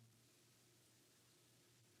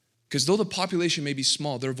 Because though the population may be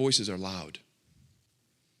small, their voices are loud.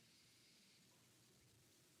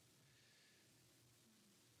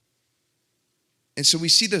 And so we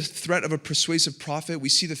see the threat of a persuasive prophet. We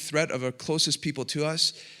see the threat of our closest people to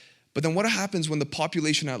us. But then what happens when the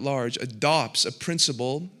population at large adopts a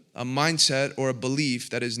principle, a mindset, or a belief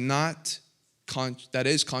that is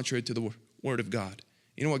contrary to the word of God?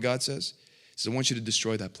 You know what God says? He says, I want you to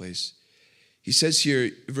destroy that place. He says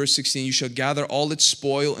here, verse 16, you shall gather all its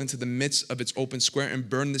spoil into the midst of its open square and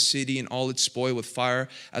burn the city and all its spoil with fire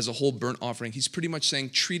as a whole burnt offering. He's pretty much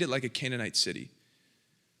saying, treat it like a Canaanite city.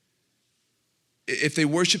 If they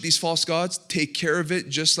worship these false gods, take care of it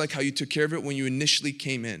just like how you took care of it when you initially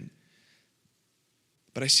came in.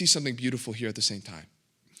 But I see something beautiful here at the same time.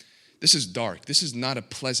 This is dark. This is not a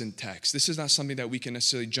pleasant text. This is not something that we can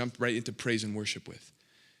necessarily jump right into praise and worship with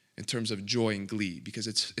in terms of joy and glee, because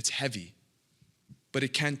it's heavy. But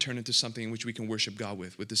it can turn into something in which we can worship God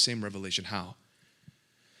with the same revelation. How?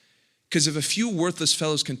 Because if a few worthless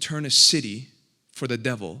fellows can turn a city for the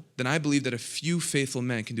devil, then I believe that a few faithful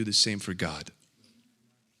men can do the same for God.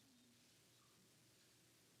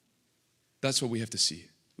 That's what we have to see.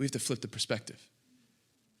 We have to flip the perspective.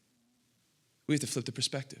 We have to flip the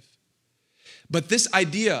perspective. But this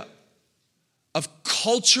idea of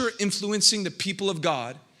culture influencing the people of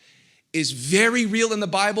God is very real in the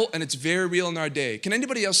Bible, and it's very real in our day. Can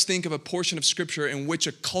anybody else think of a portion of scripture in which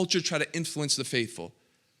a culture tried to influence the faithful?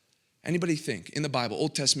 Anybody think in the Bible,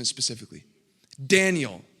 Old Testament specifically?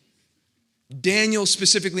 Daniel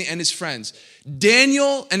specifically, and his friends.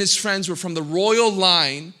 Daniel and his friends were from the royal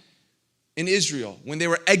line in Israel when they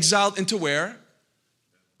were exiled into where?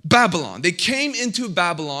 Babylon. They came into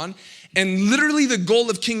Babylon, and literally the goal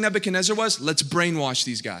of King Nebuchadnezzar was, let's brainwash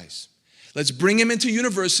these guys. Let's bring them into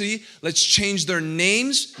university. Let's change their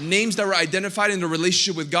names that were identified in their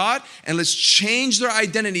relationship with God, and let's change their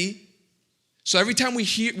identity. So every time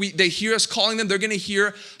they hear us calling them, they're going to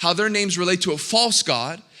hear how their names relate to a false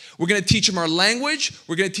god. We're going to teach them our language.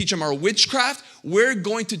 We're going to teach them our witchcraft. We're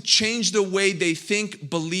going to change the way they think,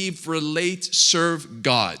 believe, relate, serve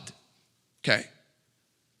God. Okay?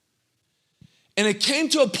 And it came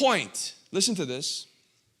to a point, listen to this.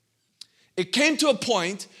 It came to a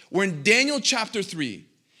point where in Daniel chapter 3,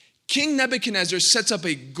 King Nebuchadnezzar sets up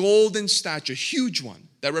a golden statue, a huge one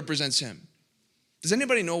that represents him. Does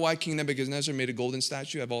anybody know why King Nebuchadnezzar made a golden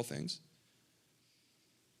statue of all things?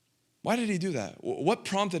 Why did he do that? What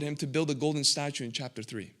prompted him to build a golden statue in chapter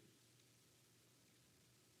 3?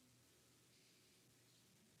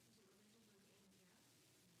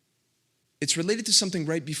 It's related to something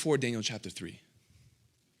right before Daniel chapter 3.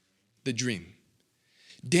 The dream.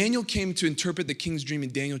 Daniel came to interpret the king's dream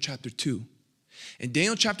in Daniel chapter 2. In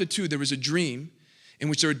Daniel chapter 2, there was a dream in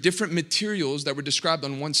which there were different materials that were described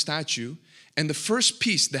on one statue. And the first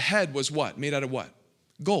piece, the head, was what? Made out of what?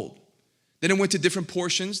 Gold. Then it went to different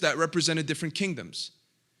portions that represented different kingdoms.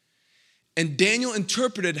 And Daniel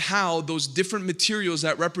interpreted how those different materials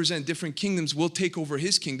that represent different kingdoms will take over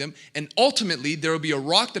his kingdom. And ultimately, there will be a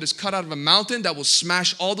rock that is cut out of a mountain that will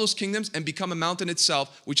smash all those kingdoms and become a mountain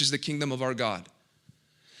itself, which is the kingdom of our God.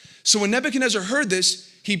 So when Nebuchadnezzar heard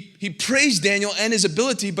this, he praised Daniel and his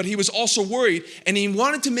ability, but he was also worried. And he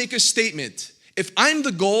wanted to make a statement. If I'm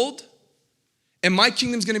the gold and my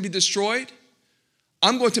kingdom's going to be destroyed,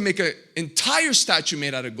 I'm going to make an entire statue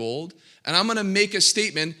made out of gold. And I'm going to make a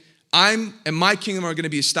statement. I'm and my kingdom are going to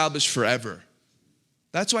be established forever.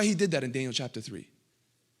 That's why he did that in Daniel chapter 3.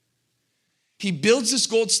 He builds this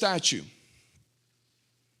gold statue.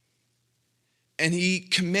 And he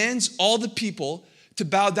commands all the people to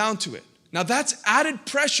bow down to it. Now that's added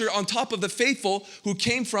pressure on top of the faithful who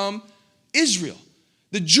came from Israel.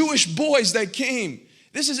 The Jewish boys that came.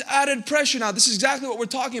 This is added pressure now. This is exactly what we're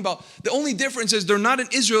talking about. The only difference is they're not in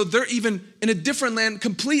Israel. They're even in a different land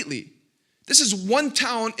completely. This is one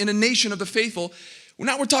town in a nation of the faithful.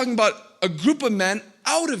 Now we're talking about a group of men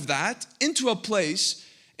out of that into a place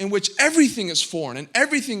in which everything is foreign and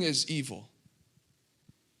everything is evil.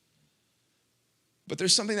 But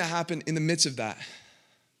there's something that happened in the midst of that.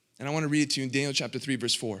 And I want to read it to you in Daniel chapter 3,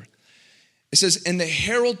 verse 4. It says, "And the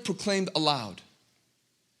herald proclaimed aloud,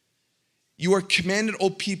 'You are commanded, O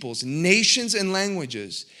peoples, nations, and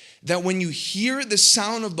languages, that when you hear the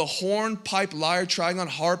sound of the horn, pipe, lyre, trigon,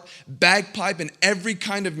 harp, bagpipe, and every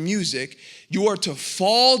kind of music, you are to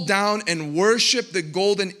fall down and worship the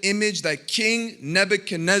golden image that King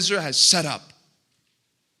Nebuchadnezzar has set up.'"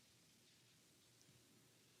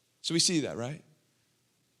 So we see that, right?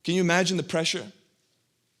 Can you imagine the pressure?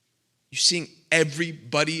 You're seeing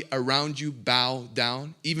everybody around you bow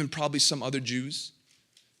down, even probably some other Jews.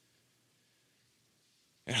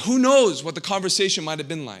 And who knows what the conversation might have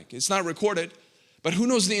been like. It's not recorded, but who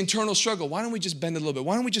knows the internal struggle. Why don't we just bend a little bit?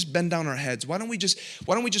 Why don't we just bend down our heads? Why don't we just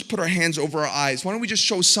put our hands over our eyes? Why don't we just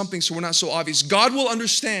show something so we're not so obvious? God will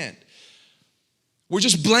understand. We're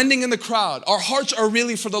just blending in the crowd. Our hearts are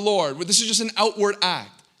really for the Lord. This is just an outward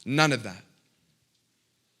act. None of that.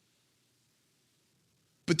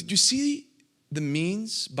 But did you see the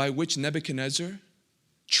means by which Nebuchadnezzar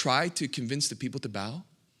tried to convince the people to bow?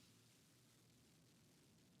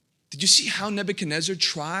 Did you see how Nebuchadnezzar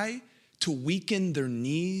tried to weaken their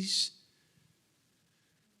knees?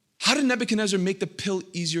 How did Nebuchadnezzar make the pill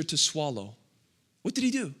easier to swallow? What did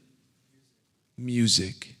he do?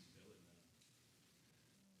 Music.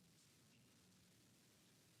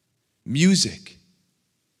 Music.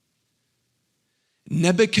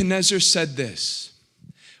 Nebuchadnezzar said this,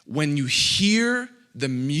 "When you hear the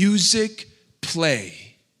music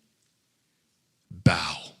play,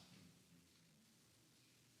 bow."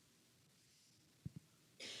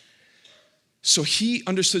 So he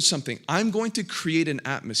understood something. I'm going to create an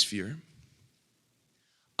atmosphere.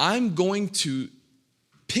 I'm going to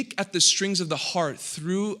pick at the strings of the heart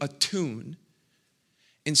through a tune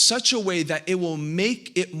in such a way that it will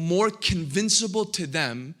make it more convincible to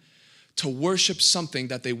them to worship something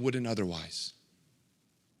that they wouldn't otherwise.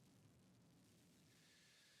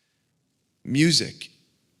 Music.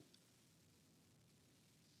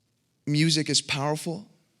 Music is powerful.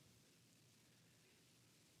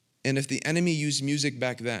 And if the enemy used music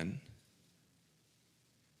back then,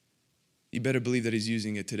 you better believe that he's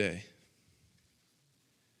using it today.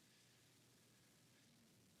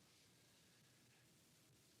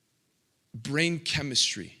 Brain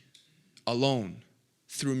chemistry alone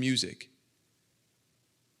through music.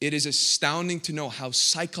 It is astounding to know how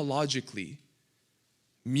psychologically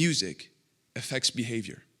music affects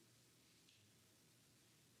behavior.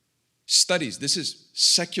 Studies, this is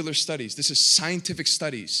secular studies, this is scientific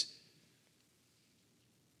studies.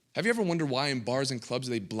 Have you ever wondered why in bars and clubs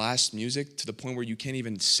they blast music to the point where you can't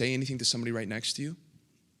even say anything to somebody right next to you?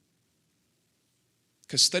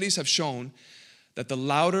 Because studies have shown that the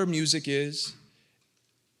louder music is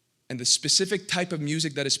and the specific type of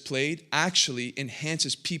music that is played actually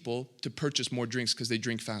enhances people to purchase more drinks because they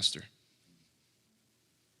drink faster.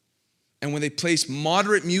 And when they place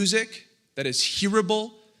moderate music that is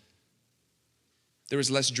hearable, there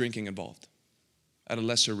is less drinking involved at a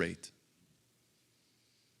lesser rate.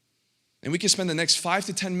 And we can spend the next 5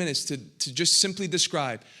 to 10 minutes to just simply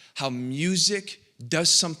describe how music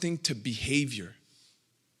does something to behavior.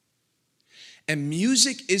 And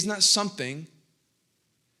music is not something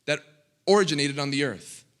that originated on the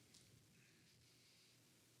earth.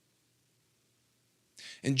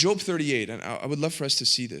 In Job 38, and I would love for us to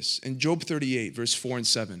see this. In Job 38, verse 4 and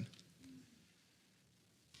 7.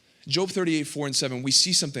 Job 38, 4 and 7, we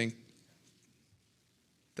see something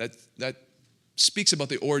that speaks about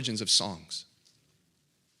the origins of songs.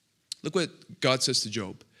 Look what God says to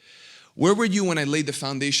Job. Where were you when I laid the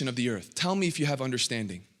foundation of the earth? Tell me if you have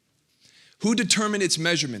understanding. Who determined its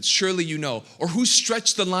measurements? Surely you know. Or who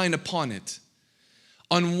stretched the line upon it?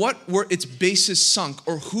 On what were its bases sunk?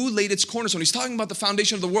 Or who laid its cornerstone? He's talking about the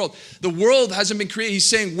foundation of the world. The world hasn't been created. He's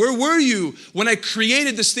saying, where were you when I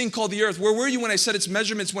created this thing called the earth? Where were you when I set its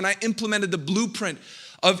measurements, when I implemented the blueprint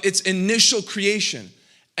of its initial creation?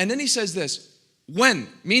 And then he says this, when?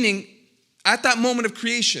 Meaning, at that moment of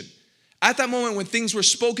creation, at that moment when things were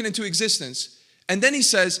spoken into existence. And then he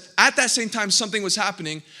says, at that same time, something was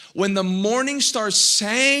happening when the morning stars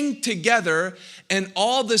sang together and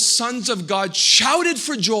all the sons of God shouted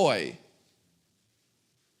for joy.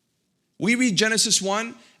 We read Genesis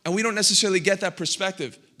 1 and we don't necessarily get that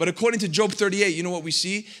perspective. But according to Job 38, you know what we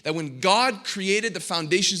see? That when God created the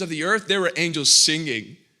foundations of the earth, there were angels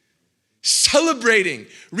singing, celebrating,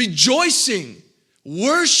 rejoicing,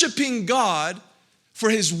 worshiping God for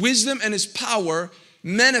his wisdom and his power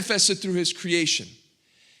manifested through his creation.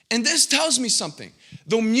 And this tells me something.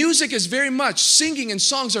 Though music is very much, singing and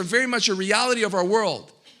songs are very much a reality of our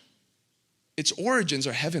world, its origins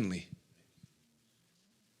are heavenly.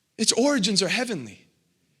 Its origins are heavenly.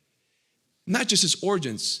 Not just its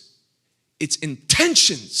origins, its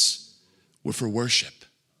intentions were for worship.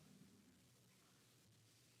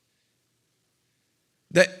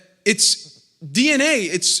 That its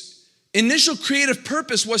DNA, its initial creative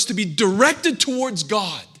purpose was to be directed towards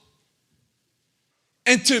God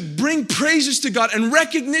and to bring praises to God and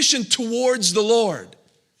recognition towards the Lord.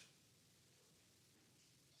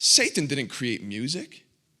 Satan didn't create music.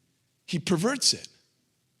 He perverts it.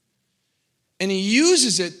 And he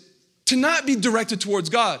uses it to not be directed towards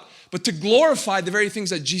God, but to glorify the very things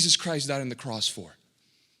that Jesus Christ died on the cross for.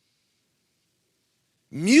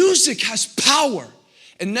 Music has power.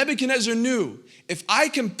 And Nebuchadnezzar knew, if I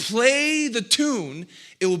can play the tune,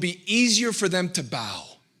 it will be easier for them to bow.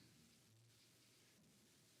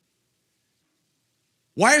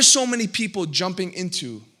 Why are so many people jumping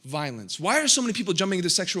into violence? Why are so many people jumping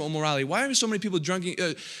into sexual immorality? Why are so many people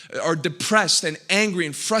are depressed and angry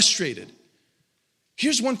and frustrated?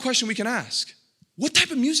 Here's one question we can ask. What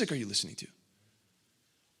type of music are you listening to?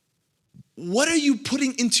 What are you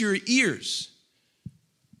putting into your ears?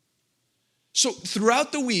 So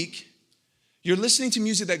throughout the week, you're listening to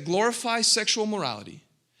music that glorifies sexual morality,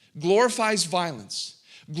 glorifies violence,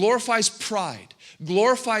 glorifies pride,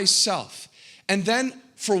 glorifies self. And then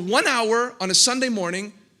for 1 hour on a Sunday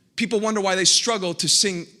morning, people wonder why they struggle to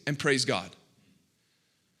sing and praise God.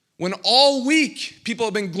 When all week, people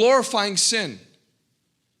have been glorifying sin.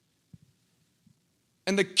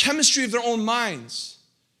 And the chemistry of their own minds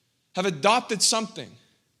have adopted something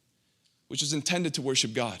which is intended to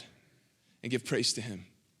worship God and give praise to him.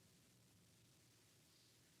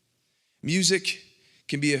 Music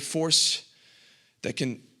can be a force that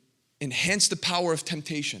can enhance the power of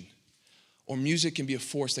temptation, or music can be a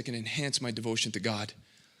force that can enhance my devotion to God.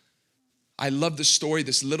 I love the story,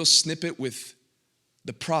 this little snippet with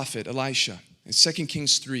the prophet Elisha in 2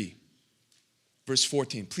 Kings 3, verse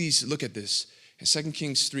 14. Please look at this. In 2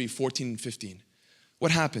 Kings 3, 14 and 15. What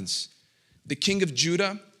happens? The king of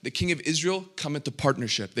Judah, the king of Israel come into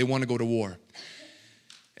partnership. They want to go to war.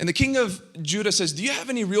 And the king of Judah says, do you have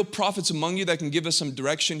any real prophets among you that can give us some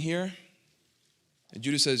direction here? And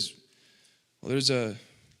Judah says, well,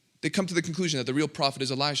 they come to the conclusion that the real prophet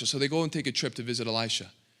is Elisha. So they go and take a trip to visit Elisha.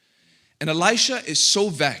 And Elisha is so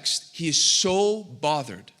vexed. He is so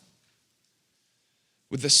bothered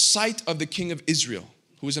with the sight of the king of Israel,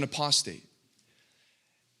 who is an apostate.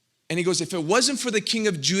 And he goes, if it wasn't for the king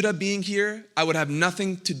of Judah being here, I would have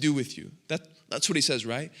nothing to do with you. That's what he says,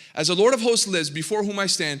 right? As the Lord of hosts lives, before whom I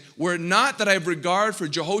stand, were it not that I have regard for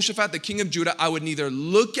Jehoshaphat, the king of Judah, I would neither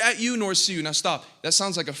look at you nor see you. Now stop. That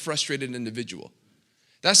sounds like a frustrated individual.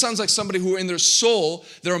 That sounds like somebody who in their soul,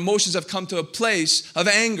 their emotions have come to a place of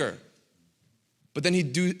anger. But then he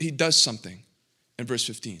does something in verse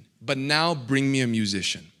 15. But now bring me a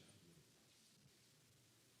musician.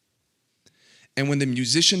 And when the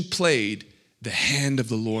musician played, the hand of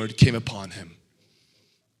the Lord came upon him.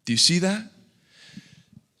 Do you see that?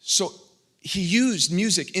 So he used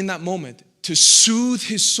music in that moment to soothe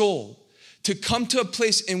his soul, to come to a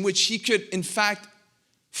place in which he could, in fact,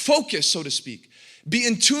 focus, so to speak, be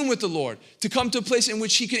in tune with the Lord, to come to a place in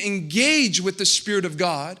which he could engage with the Spirit of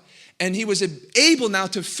God. And he was able now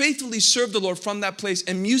to faithfully serve the Lord from that place,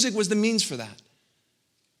 and music was the means for that.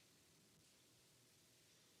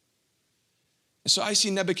 And so I see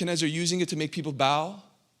Nebuchadnezzar using it to make people bow,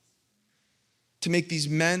 to make these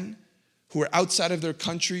men who were outside of their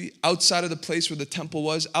country, outside of the place where the temple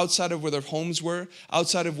was, outside of where their homes were,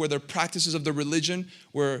 outside of where their practices of their religion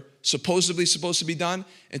were supposedly supposed to be done,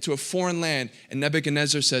 into a foreign land. And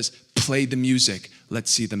Nebuchadnezzar says, play the music, let's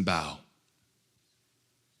see them bow.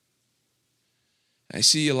 I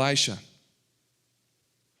see Elisha,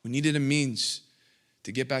 who needed a means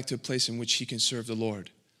to get back to a place in which he can serve the Lord.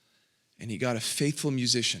 And he got a faithful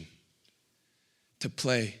musician to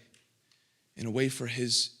play in a way for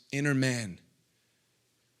his inner man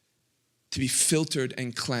to be filtered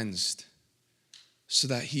and cleansed so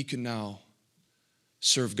that he can now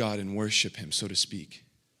serve God and worship him, so to speak,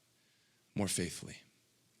 more faithfully.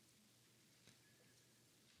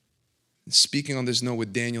 And speaking on this note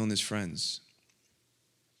with Daniel and his friends,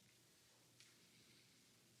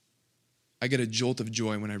 I get a jolt of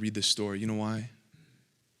joy when I read this story. You know why?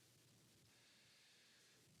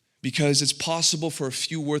 Because it's possible for a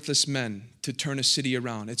few worthless men to turn a city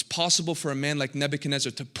around. It's possible for a man like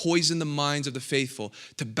Nebuchadnezzar to poison the minds of the faithful,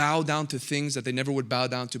 to bow down to things that they never would bow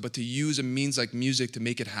down to, but to use a means like music to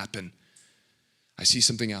make it happen. I see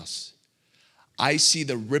something else. I see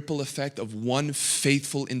the ripple effect of one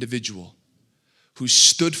faithful individual who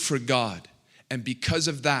stood for God, and because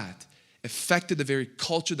of that, affected the very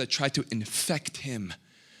culture that tried to infect him.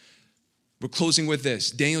 We're closing with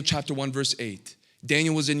this. Daniel chapter 1, verse 8.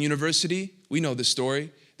 Daniel was in university. We know the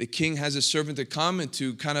story. The king has a servant to come and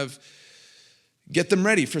to kind of get them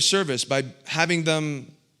ready for service by having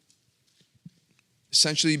them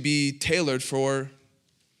essentially be tailored for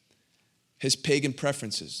his pagan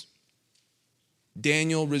preferences.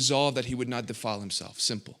 Daniel resolved that he would not defile himself.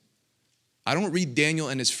 Simple. I don't read Daniel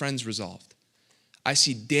and his friends resolved. I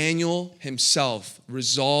see Daniel himself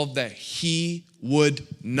resolved that he would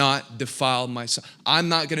not defile myself. I'm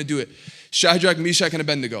not going to do it. Shadrach, Meshach, and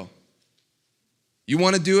Abednego. You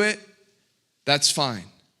want to do it? That's fine.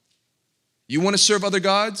 You want to serve other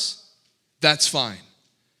gods? That's fine.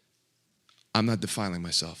 I'm not defiling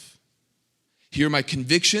myself. Here are my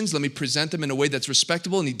convictions. Let me present them in a way that's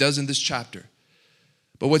respectable, and he does in this chapter.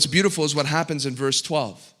 But what's beautiful is what happens in verse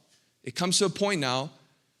 12. It comes to a point now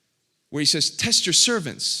where he says, test your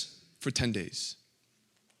servants for 10 days.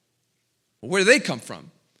 Well, where do they come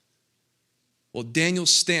from? Well,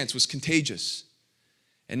 Daniel's stance was contagious.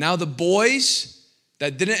 And now the boys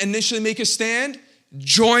that didn't initially make a stand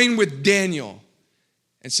join with Daniel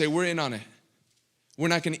and say, we're in on it. We're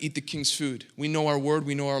not going to eat the king's food. We know our word.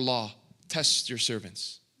 We know our law. Test your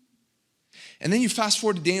servants. And then you fast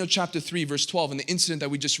forward to Daniel chapter 3, verse 12, and the incident that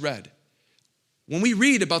we just read. When we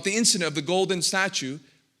read about the incident of the golden statue,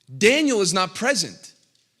 Daniel is not present.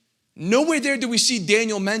 Nowhere there do we see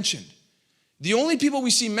Daniel mentioned. The only people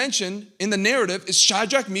we see mentioned in the narrative is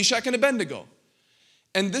Shadrach, Meshach, and Abednego.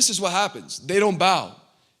 And this is what happens. They don't bow.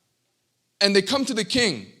 And they come to the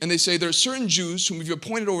king and they say, there are certain Jews whom we've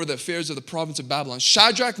appointed over the affairs of the province of Babylon.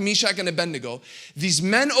 Shadrach, Meshach, and Abednego. These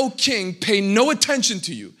men, O king, pay no attention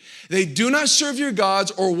to you. They do not serve your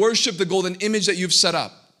gods or worship the golden image that you've set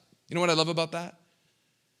up. You know what I love about that?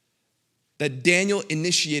 That Daniel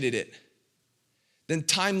initiated it. Then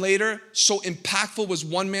time later, so impactful was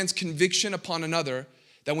one man's conviction upon another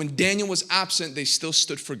that when Daniel was absent, they still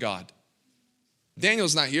stood for God.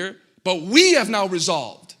 Daniel's not here, but we have now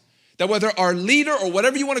resolved that whether our leader or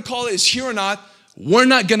whatever you want to call it is here or not, we're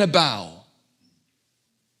not going to bow.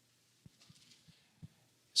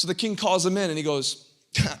 So the king calls him in and he goes,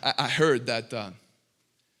 I heard that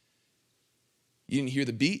you didn't hear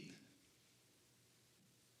the beat.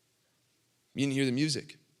 You didn't hear the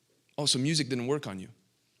music. Oh, so music didn't work on you.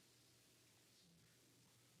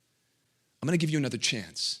 I'm going to give you another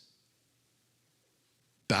chance.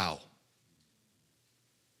 Bow.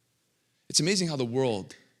 It's amazing how the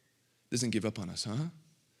world doesn't give up on us, huh?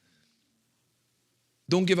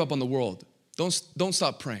 Don't give up on the world. Don't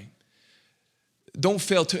stop praying. Don't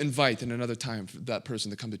fail to invite in another time for that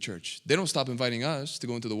person to come to church. They don't stop inviting us to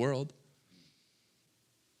go into the world.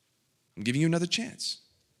 I'm giving you another chance.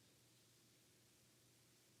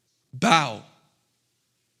 Bow.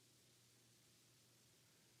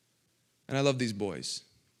 And I love these boys.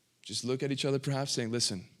 Just look at each other perhaps saying,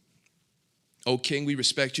 listen, oh king, we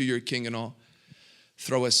respect you, you're a king and all.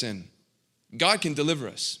 Throw us in. God can deliver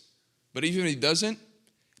us. But even if he doesn't,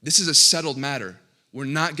 this is a settled matter. We're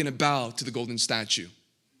not going to bow to the golden statue.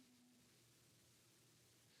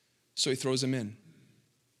 So he throws him in.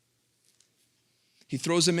 He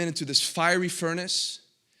throws him into this fiery furnace.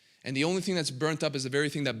 And the only thing that's burnt up is the very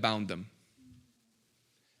thing that bound them.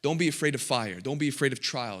 Don't be afraid of fire. Don't be afraid of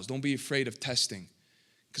trials. Don't be afraid of testing.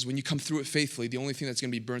 Because when you come through it faithfully, the only thing that's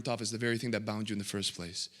going to be burnt off is the very thing that bound you in the first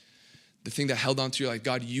place. The thing that held on to your life,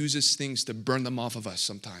 God uses things to burn them off of us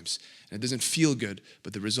sometimes. And it doesn't feel good,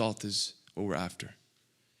 but the result is what we're after.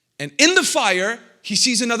 And in the fire, he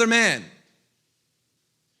sees another man.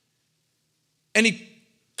 And he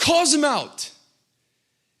calls him out.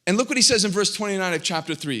 And look what he says in verse 29 of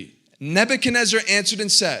chapter 3. Nebuchadnezzar answered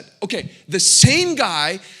and said, okay, the same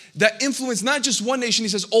guy that influenced not just one nation, he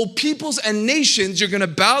says, all peoples and nations, you're going to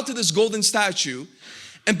bow to this golden statue.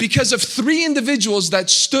 And because of 3 individuals that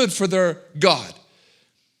stood for their God,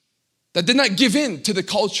 that did not give in to the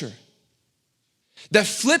culture, that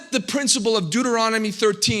flipped the principle of Deuteronomy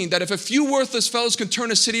 13, that if a few worthless fellows can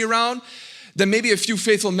turn a city around, then maybe a few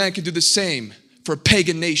faithful men can do the same for a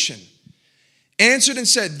pagan nation. Answered and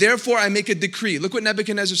said, therefore I make a decree. Look what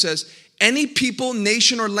Nebuchadnezzar says. Any people,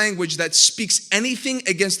 nation, or language that speaks anything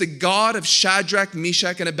against the God of Shadrach,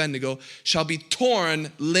 Meshach, and Abednego shall be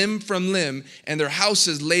torn limb from limb, and their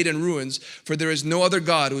houses laid in ruins, for there is no other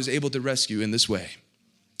God who is able to rescue in this way.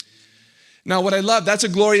 Now what I love, that's a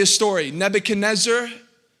glorious story. Nebuchadnezzar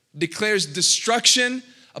declares destruction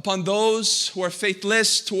upon those who are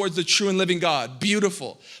faithless towards the true and living God.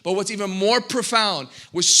 Beautiful. But what's even more profound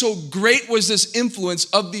was, so great was this influence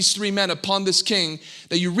of these 3 men upon this king,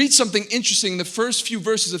 that you read something interesting in the first few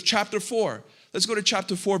verses of chapter 4. Let's go to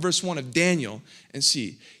chapter 4, verse 1 of Daniel and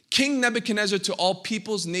see. King Nebuchadnezzar, to all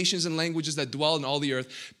peoples, nations, and languages that dwell in all the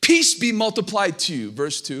earth, peace be multiplied to you.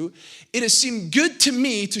 Verse 2, it has seemed good to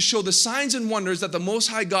me to show the signs and wonders that the Most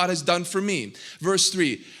High God has done for me. Verse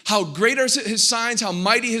 3, how great are his signs, how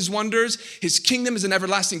mighty his wonders. His kingdom is an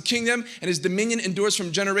everlasting kingdom, and his dominion endures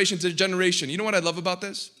from generation to generation. You know what I love about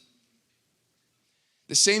this?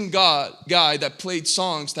 The same guy that played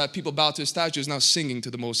songs that people bow to his statue is now singing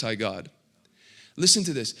to the Most High God. Listen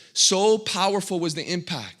to this. So powerful was the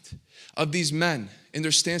impact of these men in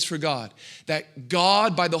their stance for God, that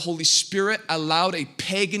God, by the Holy Spirit, allowed a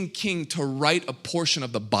pagan king to write a portion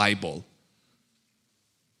of the Bible.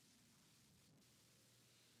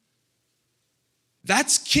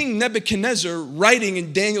 That's King Nebuchadnezzar writing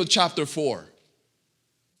in Daniel chapter 4.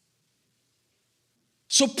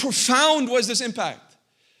 So profound was this impact,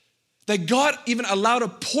 that God even allowed a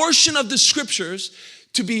portion of the scriptures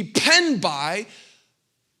to be penned by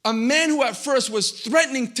a man who at first was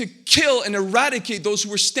threatening to kill and eradicate those who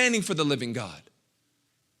were standing for the living God.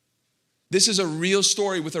 This is a real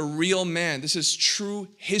story with a real man. This is true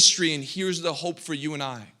history, and here's the hope for you and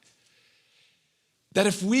I. That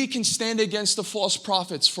if we can stand against the false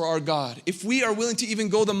prophets for our God, if we are willing to even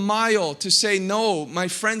go the mile to say, no, my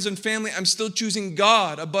friends and family, I'm still choosing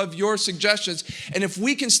God above your suggestions. And if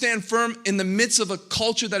we can stand firm in the midst of a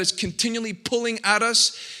culture that is continually pulling at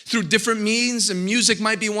us through different means, and music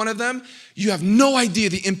might be one of them, you have no idea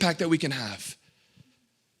the impact that we can have,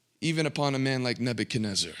 even upon a man like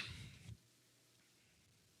Nebuchadnezzar.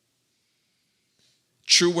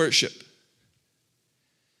 True worship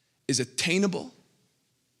is attainable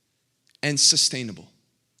and sustainable.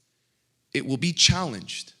 It will be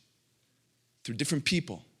challenged through different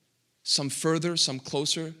people, some further, some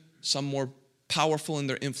closer, some more powerful in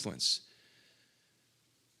their influence.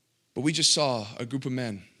 But we just saw a group of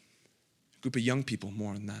men, a group of young people,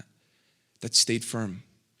 more than that stayed firm.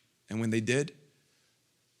 And when they did,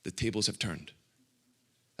 the tables have turned.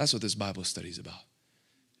 That's what this Bible study is about.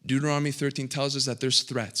 Deuteronomy 13 tells us that there's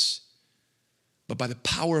threats, but by the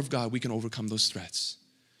power of God, we can overcome those threats.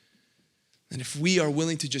 And if we are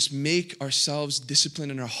willing to just make ourselves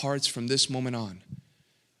disciplined in our hearts from this moment on,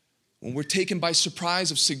 when we're taken by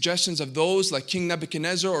surprise of suggestions of those like King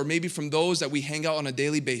Nebuchadnezzar, or maybe from those that we hang out on a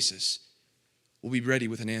daily basis, we'll be ready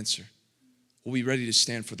with an answer. We'll be ready to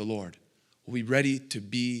stand for the Lord. We'll be ready to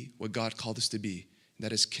be what God called us to be, and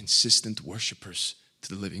that is consistent worshipers to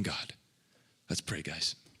the living God. Let's pray,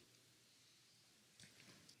 guys.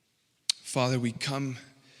 Father, we come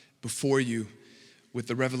before you with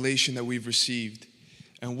the revelation that we've received,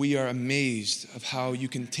 and we are amazed of how you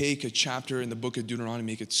can take a chapter in the book of Deuteronomy and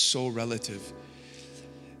make it so relative.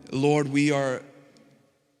 Lord, we are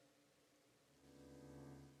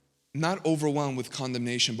not overwhelmed with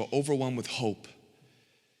condemnation, but overwhelmed with hope.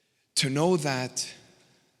 To know that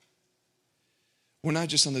we're not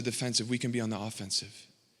just on the defensive, we can be on the offensive.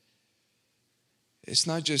 It's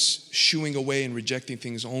not just shooing away and rejecting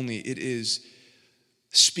things only, it is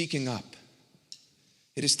speaking up.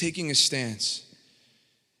 It is taking a stance.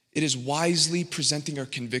 It is wisely presenting our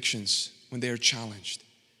convictions when they are challenged.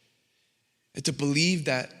 And to believe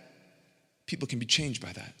that people can be changed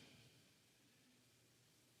by that.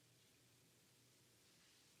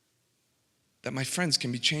 That my friends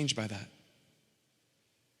can be changed by that.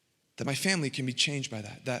 That my family can be changed by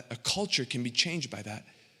that. That a culture can be changed by that.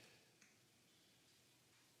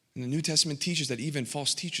 And the New Testament teaches that even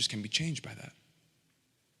false teachers can be changed by that.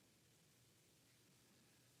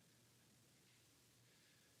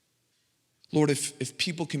 Lord, if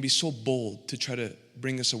people can be so bold to try to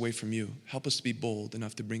bring us away from you, help us to be bold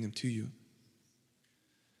enough to bring them to you.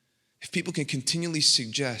 If people can continually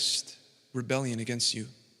suggest rebellion against you,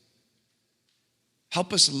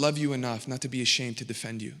 help us love you enough not to be ashamed to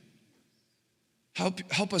defend you.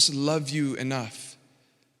 Help us love you enough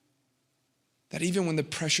that even when the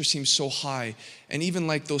pressure seems so high, and even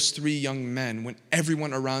like those 3 young men, when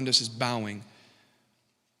everyone around us is bowing,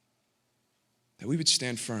 that we would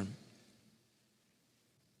stand firm.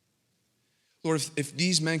 Lord, if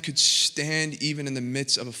these men could stand even in the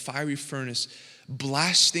midst of a fiery furnace,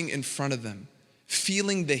 blasting in front of them,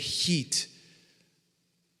 feeling the heat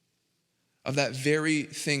of that very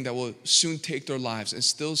thing that will soon take their lives, and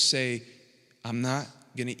still say, I'm not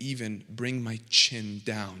gonna even bring my chin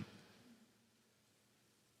down.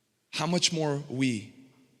 How much more we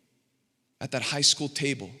at that high school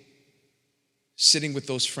table, sitting with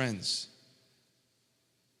those friends?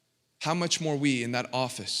 How much more we in that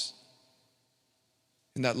office,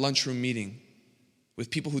 in that lunchroom meeting with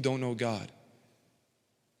people who don't know God?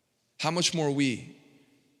 How much more we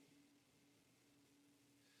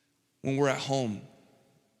when we're at home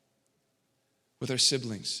with our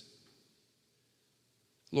siblings?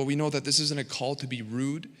 Lord, we know that this isn't a call to be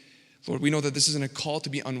rude. Lord, we know that this isn't a call to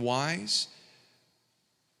be unwise.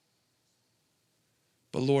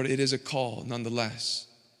 But Lord, it is a call nonetheless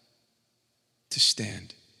to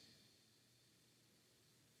stand.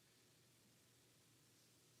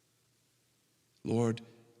 Lord,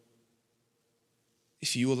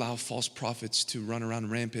 if you allow false prophets to run around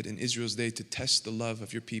rampant in Israel's day to test the love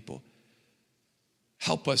of your people,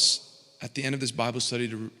 help us at the end of this Bible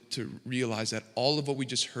study to realize that all of what we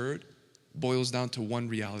just heard boils down to one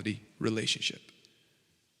reality: relationship.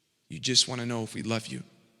 You just want to know if we love you.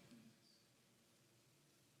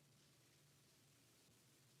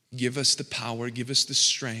 Give us the power, give us the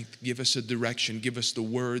strength, give us a direction, give us the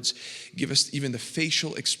words, give us even the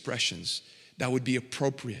facial expressions that would be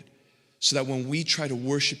appropriate, so that when we try to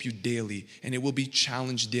worship you daily, and it will be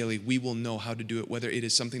challenged daily, we will know how to do it, whether it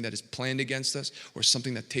is something that is planned against us or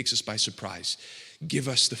something that takes us by surprise. Give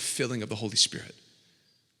us the filling of the Holy Spirit.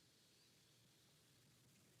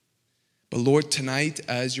 But Lord, tonight,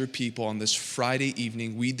 as your people on this Friday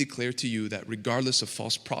evening, we declare to you that regardless of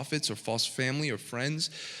false prophets or false family or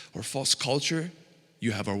friends or false culture,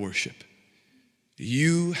 you have our worship.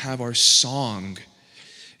 You have our song.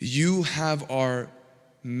 You have our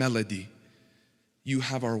melody. You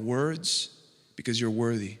have our words, because you're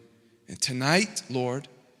worthy. And tonight, Lord,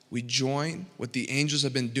 we join what the angels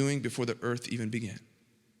have been doing before the earth even began.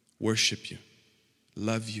 Worship you,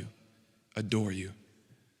 love you, adore you.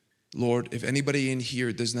 Lord, if anybody in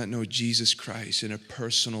here does not know Jesus Christ in a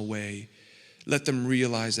personal way, let them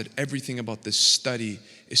realize that everything about this study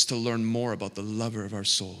is to learn more about the lover of our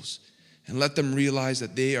souls. And let them realize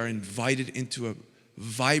that they are invited into a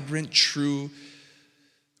vibrant, true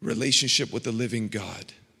relationship with the living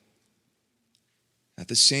God. That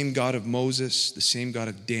the same God of Moses, the same God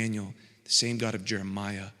of Daniel, the same God of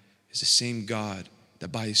Jeremiah is the same God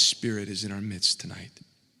that by his Spirit is in our midst tonight.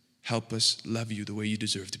 Help us love you the way you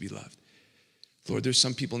deserve to be loved. Lord, there's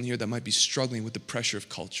some people in here that might be struggling with the pressure of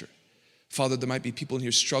culture. Father, there might be people in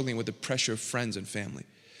here struggling with the pressure of friends and family.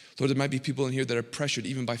 Lord, there might be people in here that are pressured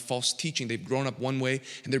even by false teaching. They've grown up one way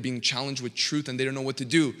and they're being challenged with truth and they don't know what to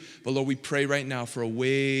do. But Lord, we pray right now for a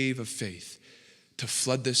wave of faith to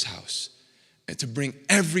flood this house and to bring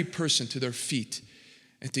every person to their feet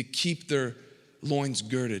and to keep their loins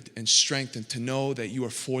girded and strengthened, to know that you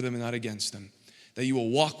are for them and not against them, that you will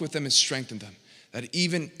walk with them and strengthen them, that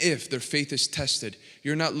even if their faith is tested,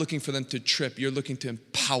 you're not looking for them to trip, you're looking to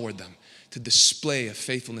empower them to display a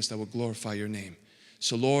faithfulness that will glorify your name.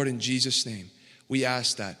 So Lord, in Jesus' name, we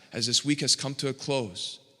ask that as this week has come to a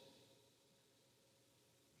close,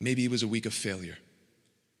 maybe it was a week of failure,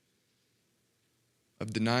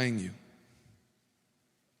 of denying you,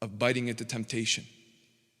 of biting into temptation.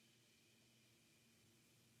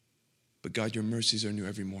 But God, your mercies are new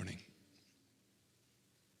every morning.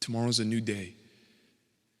 Tomorrow's a new day.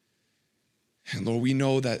 And Lord, we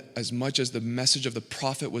know that as much as the message of the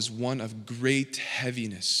prophet was one of great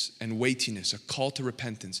heaviness and weightiness, a call to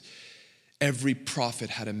repentance, every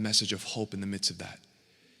prophet had a message of hope in the midst of that.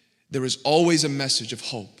 There is always a message of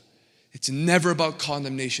hope. It's never about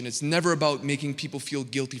condemnation. It's never about making people feel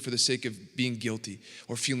guilty for the sake of being guilty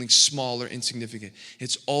or feeling small or insignificant.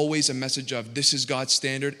 It's always a message of this is God's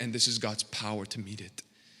standard and this is God's power to meet it.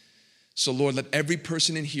 So Lord, let every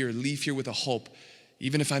person in here leave here with a hope.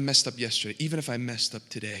 Even if I messed up yesterday, even if I messed up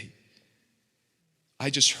today, I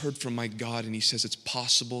just heard from my God and he says it's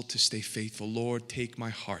possible to stay faithful. Lord, take my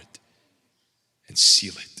heart and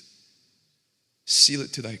seal it. Seal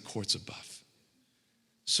it to thy courts above.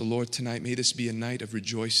 So Lord, tonight, may this be a night of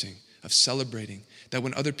rejoicing, of celebrating, that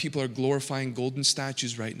when other people are glorifying golden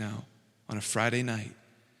statues right now on a Friday night,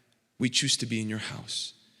 we choose to be in your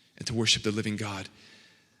house and to worship the living God.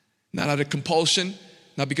 Not out of compulsion,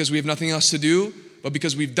 not because we have nothing else to do, but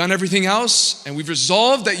because we've done everything else and we've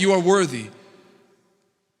resolved that you are worthy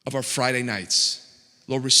of our Friday nights.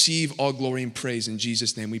 Lord, receive all glory and praise. In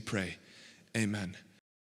Jesus' name we pray. Amen.